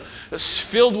Lamb,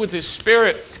 filled with His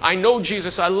Spirit. I know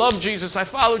Jesus. I love Jesus. I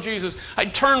follow Jesus. I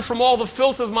turned from all the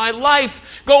filth of my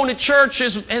life, going to church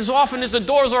as often as the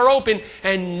doors are open,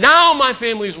 and now my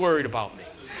family's worried about me.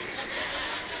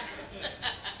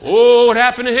 Oh, what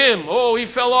happened to him? Oh, he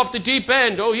fell off the deep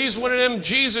end. Oh, he's one of them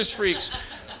Jesus freaks.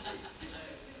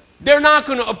 They're not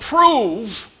going to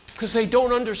approve because they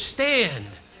don't understand.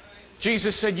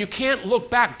 Jesus said, you can't look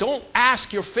back. Don't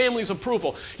ask your family's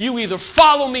approval. You either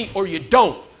follow me or you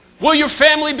don't. Will your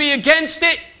family be against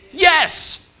it?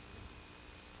 Yes.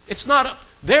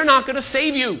 They're not going to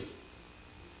save you.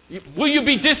 Will you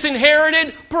be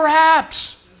disinherited?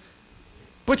 Perhaps.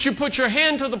 But you put your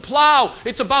hand to the plow.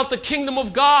 It's about the kingdom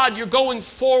of God. You're going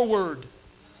forward.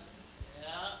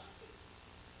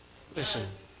 Listen.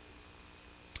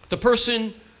 The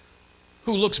person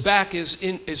who looks back is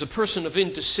a person of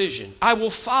indecision. I will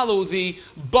follow thee,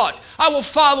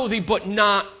 but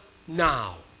not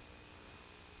now.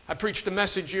 I preached a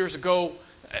message years ago,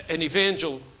 an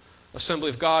evangel, Assembly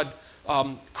of God,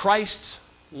 Christ's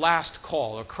last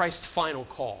call, or Christ's final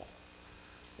call.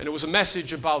 And it was a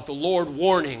message about the Lord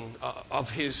warning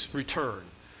of his return.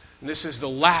 And this is the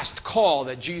last call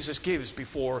that Jesus gives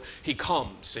before he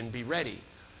comes, and be ready.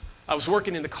 I was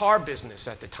working in the car business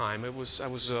at the time. I was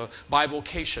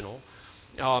bivocational.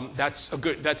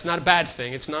 That's not a bad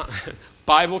thing. It's not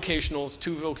bivocational. It's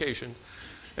 2 vocations.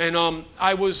 And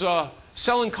I was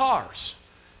selling cars.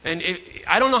 And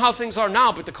I don't know how things are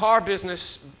now, but the car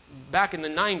business back in the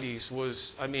 90s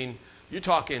was, I mean, you're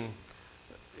talking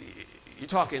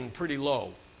pretty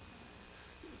low.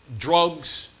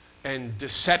 Drugs and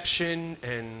deception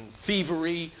and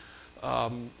thievery.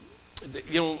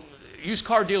 Used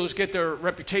car dealers get their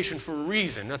reputation for a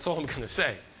reason. That's all I'm going to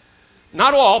say.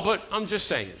 Not all, but I'm just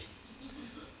saying.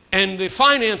 And the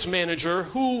finance manager,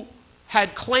 who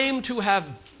had claimed to have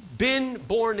been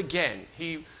born again,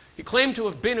 he claimed to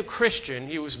have been a Christian.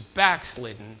 He was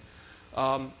backslidden.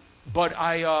 But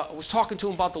I was talking to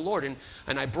him about the Lord,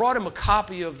 and I brought him a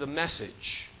copy of the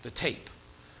message, the tape,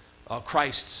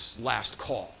 Christ's last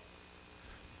call.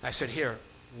 I said, here,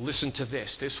 listen to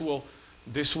this. This will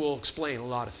explain a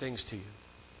lot of things to you.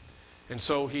 And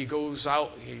so he goes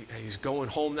out, he's going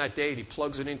home that day, and he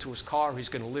plugs it into his car. He's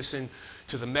going to listen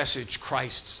to the message,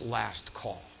 Christ's last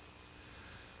call.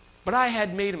 But I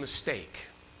had made a mistake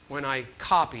when I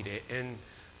copied it, and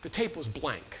the tape was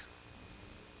blank.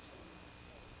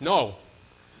 No.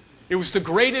 It was the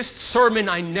greatest sermon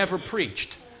I never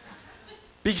preached.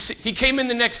 He came in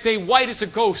the next day white as a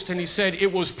ghost, and he said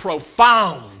it was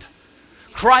profound.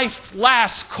 Christ's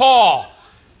last call.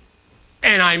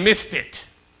 And I missed it.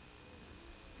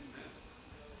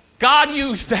 God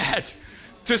used that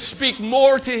to speak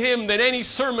more to him than any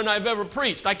sermon I've ever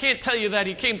preached. I can't tell you that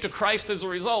he came to Christ as a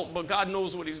result, but God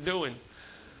knows what he's doing.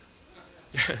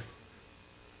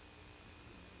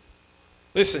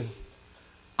 Listen,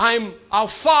 I'll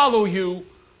follow you,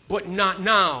 but not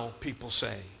now, people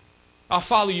say. I'll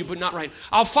follow you, but not right.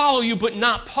 I'll follow you, but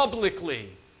not publicly.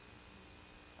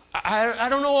 I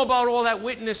don't know about all that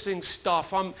witnessing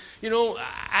stuff. I'm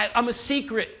a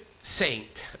secret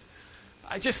saint.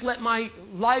 I just let my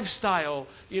lifestyle,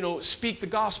 speak the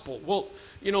gospel. Well,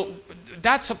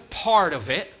 that's a part of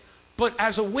it. But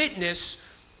as a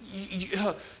witness,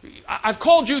 I've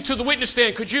called you to the witness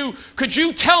stand. Could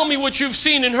you tell me what you've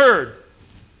seen and heard?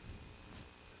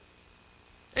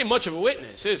 Ain't much of a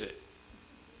witness, is it?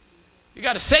 You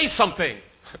got to say something.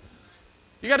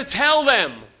 You got to tell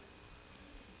them.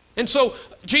 And so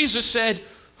Jesus said,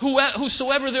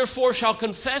 whosoever therefore shall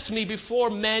confess me before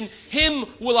men, him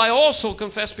will I also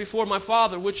confess before my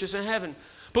Father which is in heaven.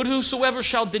 But whosoever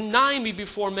shall deny me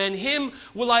before men, him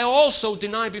will I also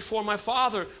deny before my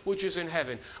Father which is in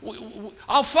heaven.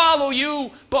 I'll follow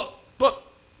you, but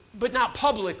not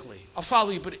publicly. I'll follow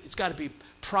you, but it's got to be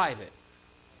private.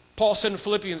 Paul said in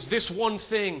Philippians, this one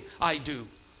thing I do,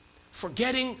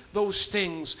 forgetting those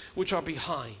things which are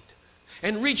behind,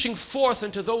 and reaching forth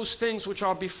into those things which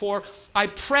are before, I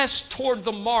press toward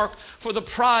the mark for the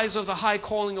prize of the high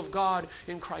calling of God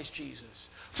in Christ Jesus.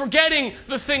 Forgetting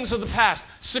the things of the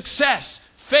past, success,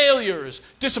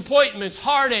 failures, disappointments,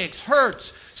 heartaches,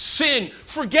 hurts, sin,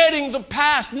 forgetting the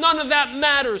past, none of that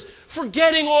matters.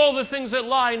 Forgetting all the things that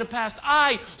lie in the past,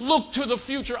 I look to the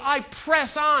future. I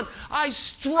press on. I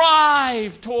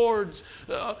strive towards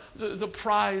the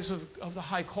prize of the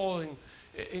high calling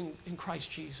in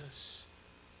Christ Jesus.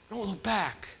 Don't look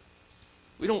back.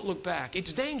 We don't look back.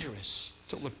 It's dangerous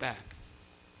to look back.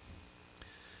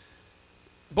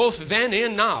 Both then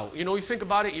and now. You think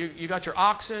about it, you got your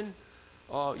oxen,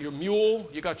 your mule,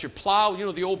 you got your plow,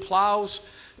 the old plows.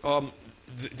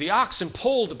 The oxen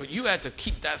pulled it, but you had to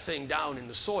keep that thing down in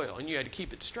the soil, and you had to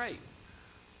keep it straight.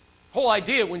 Whole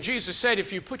idea, when Jesus said,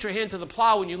 if you put your hand to the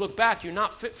plow and you look back, you're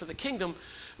not fit for the kingdom.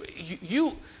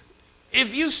 You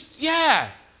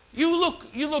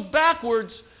look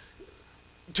backwards,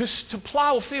 to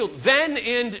plow a field. Then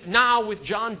and now with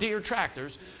John Deere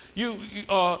tractors, you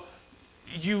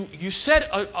set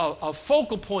a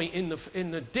focal point in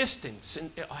the distance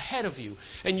ahead of you,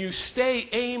 and you stay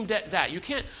aimed at that. You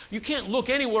can't look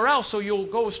anywhere else, or you'll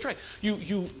go astray.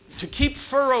 To keep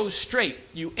furrows straight,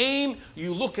 you aim,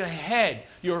 you look ahead.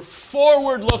 You're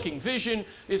forward-looking. Vision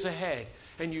is ahead,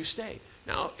 and you stay.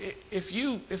 Now, if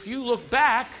you look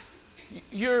back,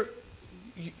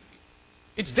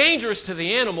 it's dangerous to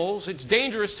the animals. It's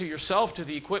dangerous to yourself, to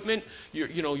the equipment. You're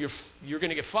going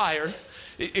to get fired.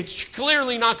 It's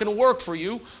clearly not going to work for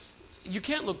you. You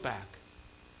can't look back.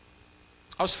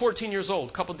 I was 14 years old,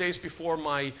 a couple days before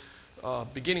my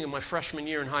beginning of my freshman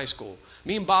year in high school.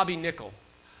 Me and Bobby Nickel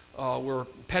were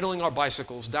pedaling our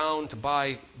bicycles down to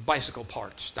buy bicycle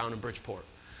parts down in Bridgeport.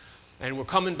 And we're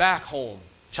coming back home.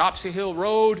 Chopsy Hill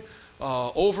Road,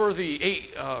 over the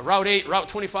Route 8, Route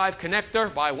 25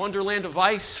 connector by Wonderland of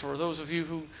Ice, for those of you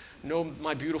who know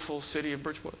my beautiful city of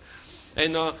Bridgeport.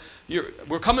 And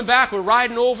we're coming back, we're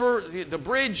riding over the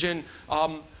bridge, and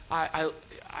I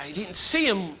didn't see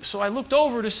him, so I looked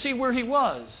over to see where he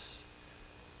was.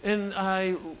 And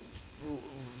I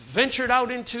ventured out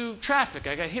into traffic.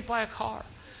 I got hit by a car.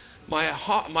 My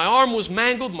arm was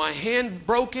mangled, my hand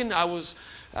broken, I was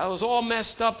all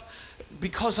messed up,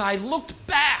 because I looked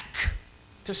back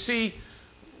to see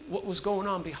what was going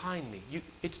on behind me.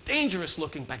 It's dangerous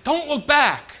looking back. Don't look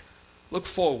back. Look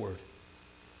forward.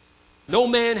 No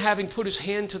man having put his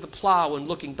hand to the plow and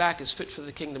looking back is fit for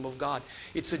the kingdom of God.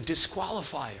 It's a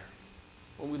disqualifier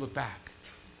when we look back.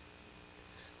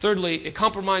 Thirdly, it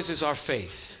compromises our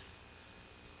faith.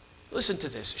 Listen to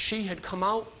this. She had come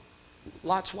out,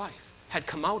 Lot's wife, had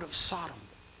come out of Sodom,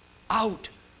 out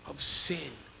of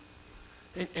sin.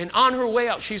 And on her way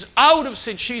out, she's out of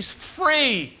sin. She's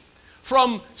free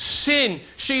from sin.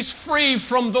 She's free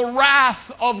from the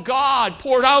wrath of God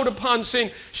poured out upon sin.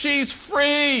 She's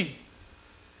free.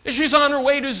 And she's on her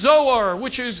way to Zoar,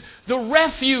 which is the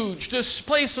refuge, this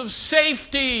place of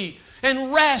safety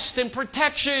and rest and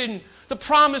protection, the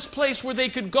promised place where they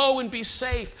could go and be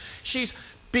safe. She's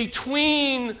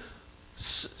between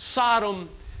Sodom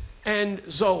and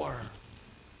Zoar.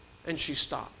 And she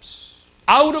stops.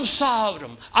 Out of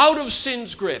Sodom, out of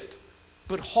sin's grip,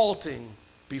 but halting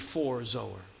before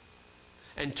Zoar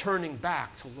and turning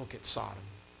back to look at Sodom.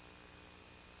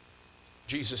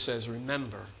 Jesus says,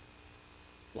 remember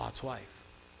Lot's wife.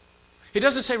 He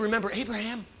doesn't say, remember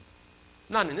Abraham.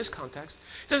 Not in this context.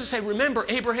 He doesn't say, remember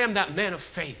Abraham, that man of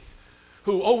faith,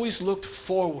 who always looked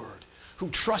forward, who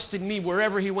trusted me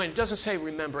wherever he went. It doesn't say,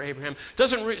 remember Abraham. It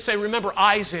doesn't say, remember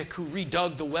Isaac, who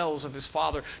redug the wells of his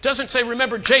father. It doesn't say,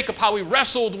 remember Jacob, how he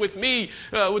wrestled with me,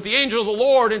 with the angel of the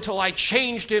Lord until I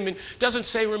changed him. And it doesn't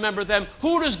say, remember them.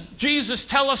 Who does Jesus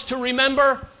tell us to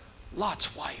remember?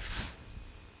 Lot's wife.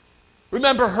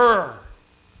 Remember her.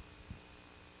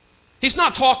 He's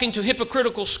not talking to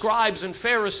hypocritical scribes and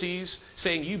Pharisees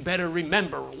saying, you better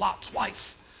remember Lot's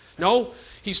wife. No,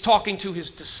 he's talking to his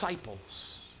disciples.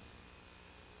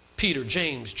 Peter,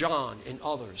 James, John, and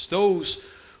others.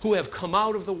 Those who have come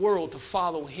out of the world to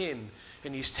follow him.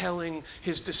 And he's telling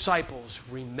his disciples,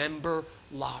 remember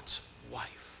Lot's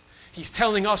wife. He's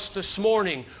telling us this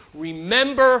morning,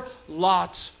 remember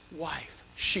Lot's wife.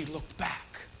 She looked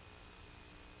back.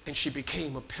 And she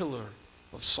became a pillar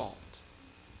of salt.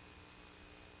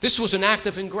 This was an act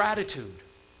of ingratitude.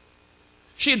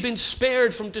 She had been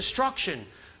spared from destruction.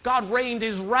 God rained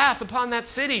his wrath upon that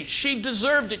city. She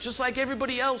deserved it, just like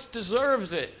everybody else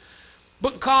deserves it.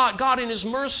 But God in his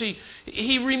mercy,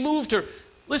 he removed her.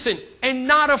 Listen, and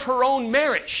not of her own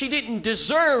merit. She didn't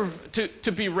deserve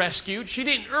to be rescued. She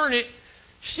didn't earn it.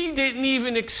 She didn't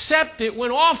even accept it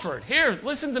when offered. Here,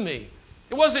 listen to me.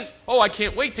 It wasn't, oh, I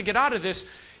can't wait to get out of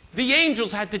this. The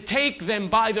angels had to take them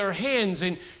by their hands,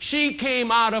 and she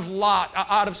came out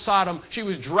of Sodom. She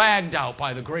was dragged out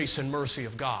by the grace and mercy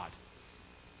of God.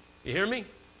 You hear me?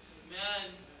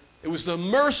 Amen. It was the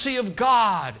mercy of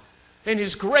God and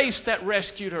his grace that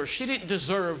rescued her.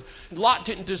 Lot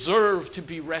didn't deserve to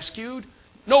be rescued.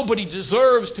 Nobody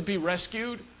deserves to be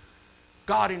rescued.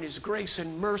 God in his grace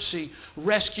and mercy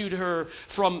rescued her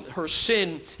from her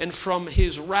sin and from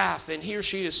his wrath. And here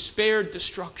she is spared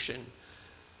destruction.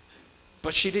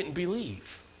 But she didn't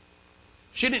believe.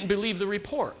 She didn't believe the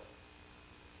report.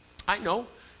 I know.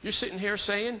 You're sitting here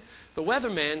saying, the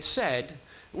weatherman said,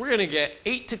 we're going to get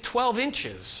 8 to 12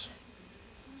 inches,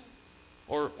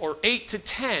 or 8 to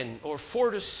 10, or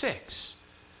 4 to 6,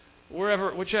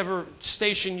 whichever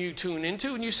station you tune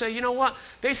into, and you say, you know what?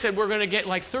 They said we're going to get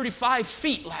like 35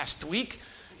 feet last week.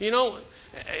 You know,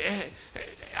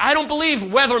 I don't believe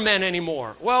weathermen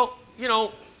anymore. Well, you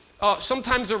know,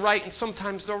 sometimes they're right and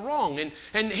sometimes they're wrong.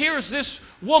 And here's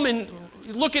this woman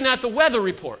looking at the weather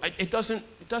report. It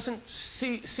doesn't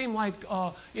seem like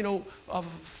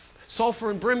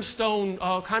sulfur and brimstone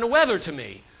kind of weather to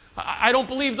me. I don't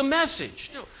believe the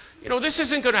message. This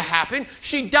isn't going to happen.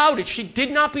 She doubted. She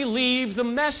did not believe the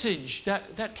message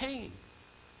that came.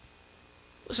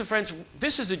 Listen, friends,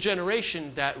 this is a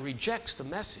generation that rejects the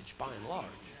message by and large.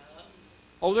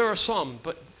 Oh, there are some,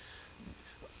 but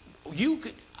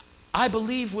I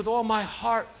believe with all my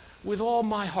heart, with all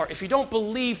my heart. If you don't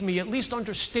believe me, at least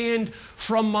understand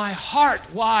from my heart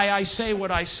why I say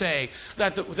what I say.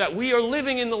 That we are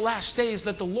living in the last days,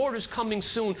 that the Lord is coming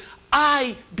soon.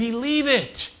 I believe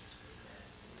it.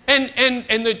 And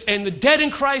the dead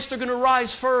in Christ are going to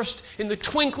rise first in the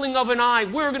twinkling of an eye.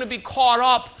 We're going to be caught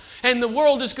up. And the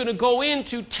world is going to go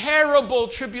into terrible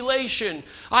tribulation.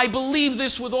 I believe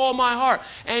this with all my heart.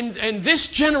 And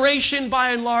this generation,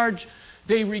 by and large,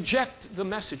 they reject the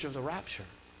message of the rapture.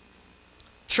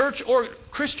 Church or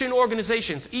Christian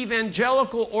organizations,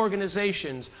 evangelical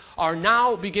organizations, are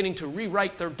now beginning to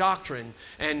rewrite their doctrine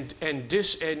and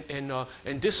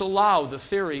disallow the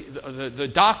theory, the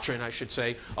doctrine, I should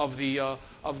say, of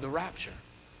the rapture.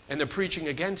 And they're preaching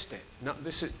against it. No,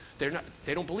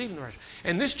 they don't believe in the rapture.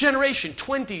 And this generation,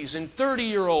 20s and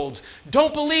 30-year-olds,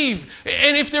 don't believe.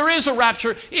 And if there is a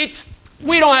rapture,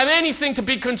 we don't have anything to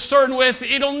be concerned with.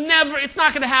 It's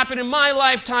not going to happen in my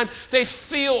lifetime. They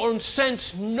feel or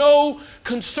sense no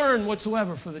concern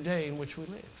whatsoever for the day in which we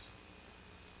live.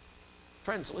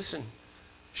 Friends, listen.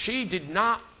 She did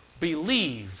not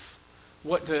believe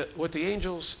what the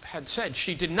angels had said.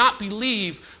 She did not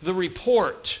believe the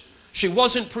report. She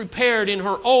wasn't prepared in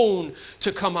her own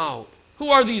to come out. Who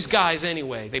are these guys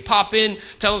anyway? They pop in,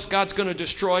 tell us God's going to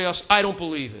destroy us. I don't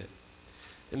believe it.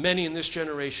 And many in this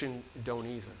generation don't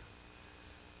either.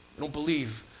 They don't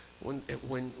believe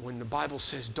when the Bible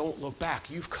says don't look back.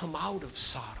 You've come out of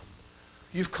Sodom.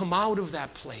 You've come out of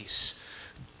that place.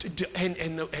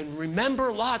 And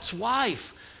remember Lot's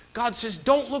wife. God says,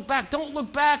 don't look back. Don't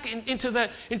look back into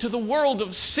the world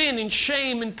of sin and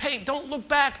shame and pain. Don't look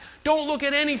back. Don't look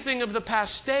at anything of the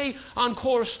past. Stay on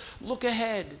course. Look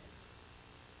ahead.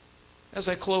 As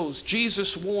I close,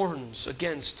 Jesus warns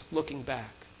against looking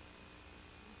back.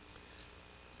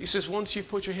 He says, once you've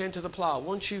put your hand to the plow,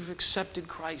 once you've accepted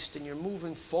Christ and you're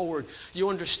moving forward, you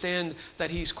understand that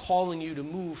He's calling you to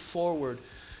move forward.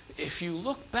 If you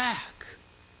look back,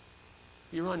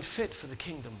 you're unfit for the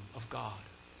kingdom of God.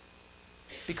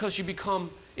 Because you become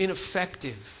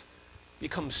ineffective,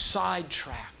 become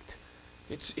sidetracked.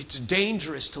 It's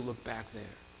dangerous to look back there.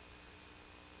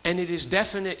 And it's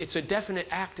a definite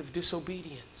act of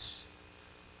disobedience.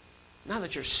 Now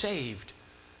that you're saved,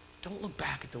 don't look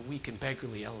back at the weak and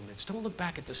beggarly elements. Don't look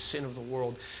back at the sin of the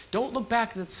world. Don't look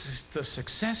back at the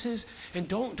successes, and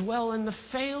don't dwell in the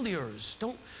failures.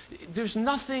 There's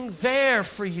nothing there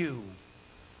for you.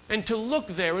 And to look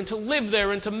there and to live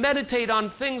there and to meditate on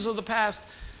things of the past,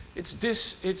 it's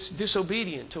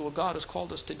disobedient to what God has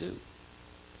called us to do.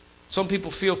 Some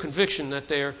people feel conviction that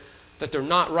they're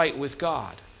not right with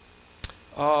God.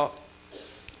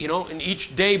 And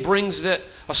each day brings a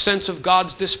sense of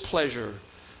God's displeasure.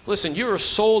 Listen, you're a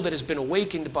soul that has been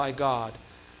awakened by God.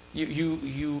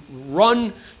 You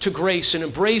run to grace and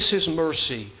embrace His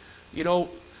mercy.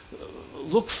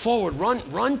 Look forward,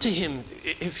 run to Him.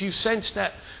 If you sense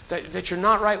that you're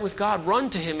not right with God, run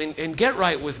to Him and get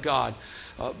right with God.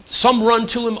 Some run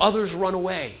to Him, others run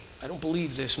away. I don't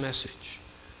believe this message.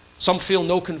 Some feel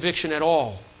no conviction at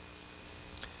all.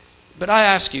 But I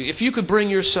ask you, if you could bring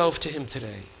yourself to Him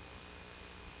today,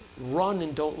 run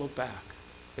and don't look back.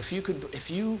 If you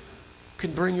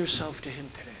could bring yourself to Him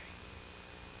today,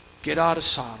 get out of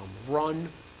Sodom, run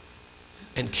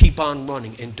and keep on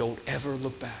running and don't ever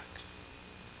look back.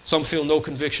 Some feel no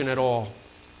conviction at all.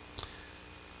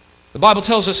 The Bible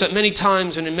tells us that many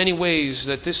times and in many ways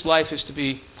that this life is to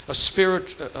be a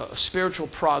spiritual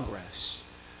progress.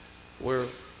 We're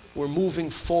moving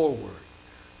forward.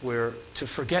 We're to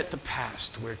forget the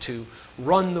past. We're to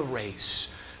run the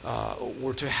race.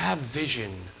 We're to have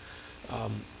vision.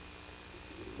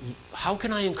 How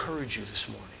can I encourage you this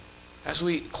morning? As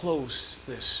we close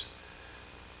this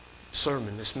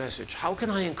sermon, this message, how can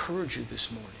I encourage you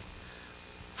this morning?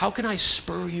 How can I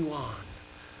spur you on?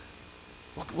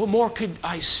 What more could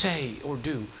I say or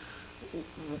do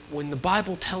when the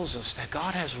Bible tells us that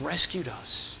God has rescued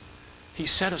us? He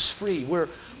set us free. We're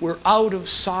out of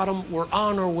Sodom. We're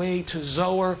on our way to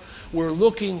Zoar. We're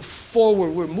looking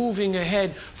forward. We're moving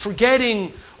ahead,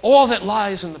 forgetting all that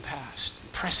lies in the past,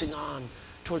 pressing on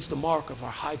towards the mark of our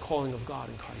high calling of God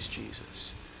in Christ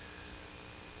Jesus.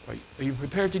 Are you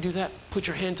prepared to do that? Put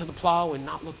your hand to the plow and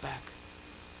not look back.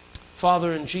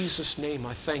 Father, in Jesus' name,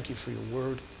 I thank you for your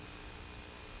word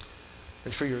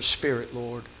and for your Spirit,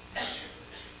 Lord.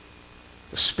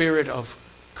 The Spirit of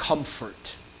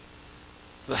comfort,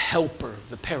 the helper,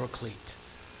 the paraclete,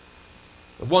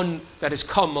 the one that has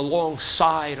come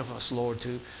alongside of us, Lord,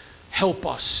 to help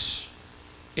us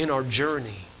in our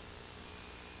journey.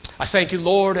 I thank you,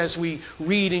 Lord, as we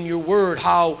read in your word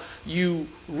how you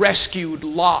rescued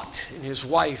Lot and his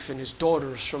wife and his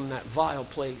daughters from that vile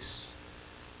place.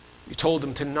 You told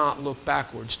them to not look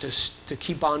backwards, to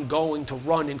keep on going, to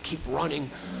run and keep running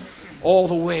all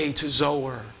the way to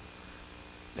Zoar.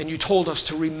 And you told us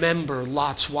to remember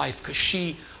Lot's wife because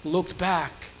she looked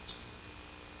back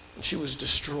and she was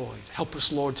destroyed. Help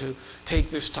us, Lord, to take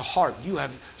this to heart. You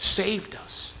have saved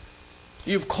us.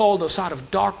 You've called us out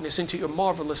of darkness into your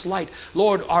marvelous light.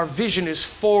 Lord, our vision is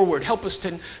forward. Help us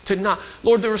to not...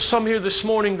 Lord, there are some here this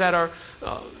morning that are...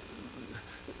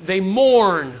 they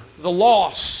mourn the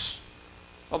loss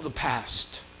of the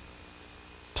past.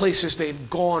 Places they've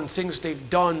gone, things they've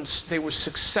done, they were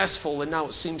successful, and now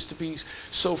it seems to be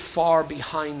so far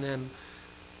behind them.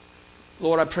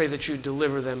 Lord, I pray that you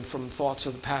deliver them from thoughts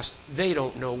of the past. They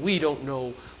don't know. We don't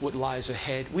know what lies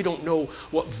ahead. We don't know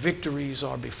what victories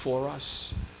are before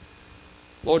us.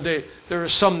 Lord, there are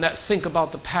some that think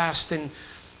about the past and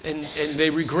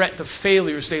they regret the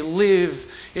failures. They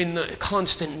live in the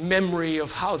constant memory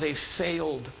of how they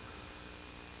failed.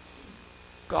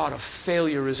 God, a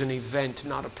failure is an event,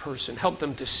 not a person. Help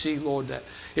them to see, Lord, that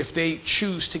if they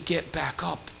choose to get back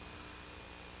up,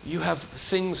 you have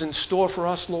things in store for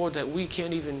us, Lord, that we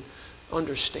can't even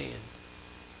understand.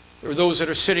 There are those that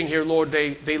are sitting here, Lord,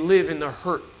 they live in the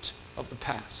hurt of the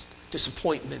past.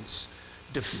 Disappointments,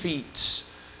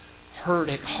 defeats,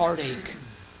 heartache.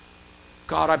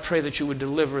 God, I pray that you would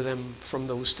deliver them from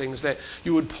those things, that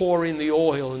you would pour in the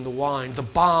oil and the wine, the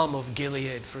balm of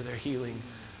Gilead for their healing.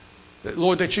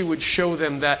 Lord, that you would show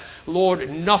them that, Lord,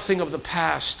 nothing of the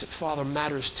past, Father,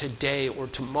 matters today or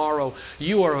tomorrow.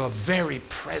 You are a very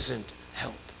present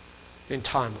help in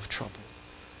time of trouble.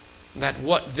 That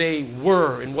what they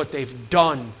were and what they've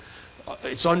done,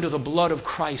 it's under the blood of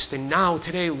Christ. And now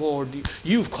today, Lord,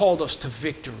 you've called us to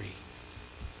victory.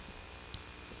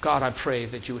 God, I pray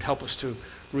that you would help us to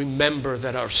remember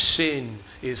that our sin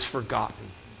is forgotten.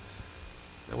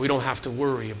 That we don't have to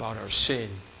worry about our sin.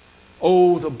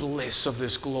 Oh, the bliss of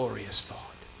this glorious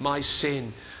thought. My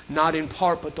sin, not in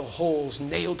part but the whole, is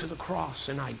nailed to the cross,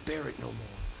 and I bear it no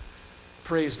more.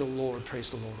 Praise the Lord,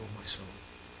 oh my soul.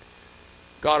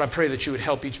 God, I pray that you would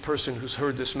help each person who's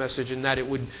heard this message and that it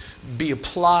would be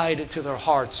applied to their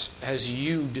hearts as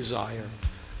you desire.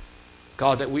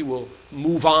 God, that we will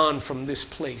move on from this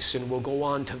place and we'll go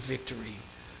on to victory.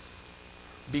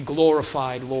 Be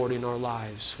glorified, Lord, in our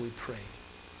lives, we pray.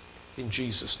 In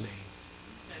Jesus' name.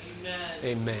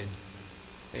 Amen.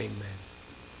 Amen.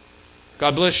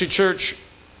 God bless you, church.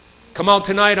 Come out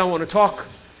tonight. I want to talk.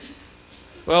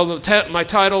 Well, my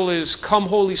title is Come,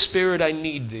 Holy Spirit, I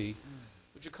Need Thee.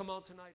 Would you come out tonight?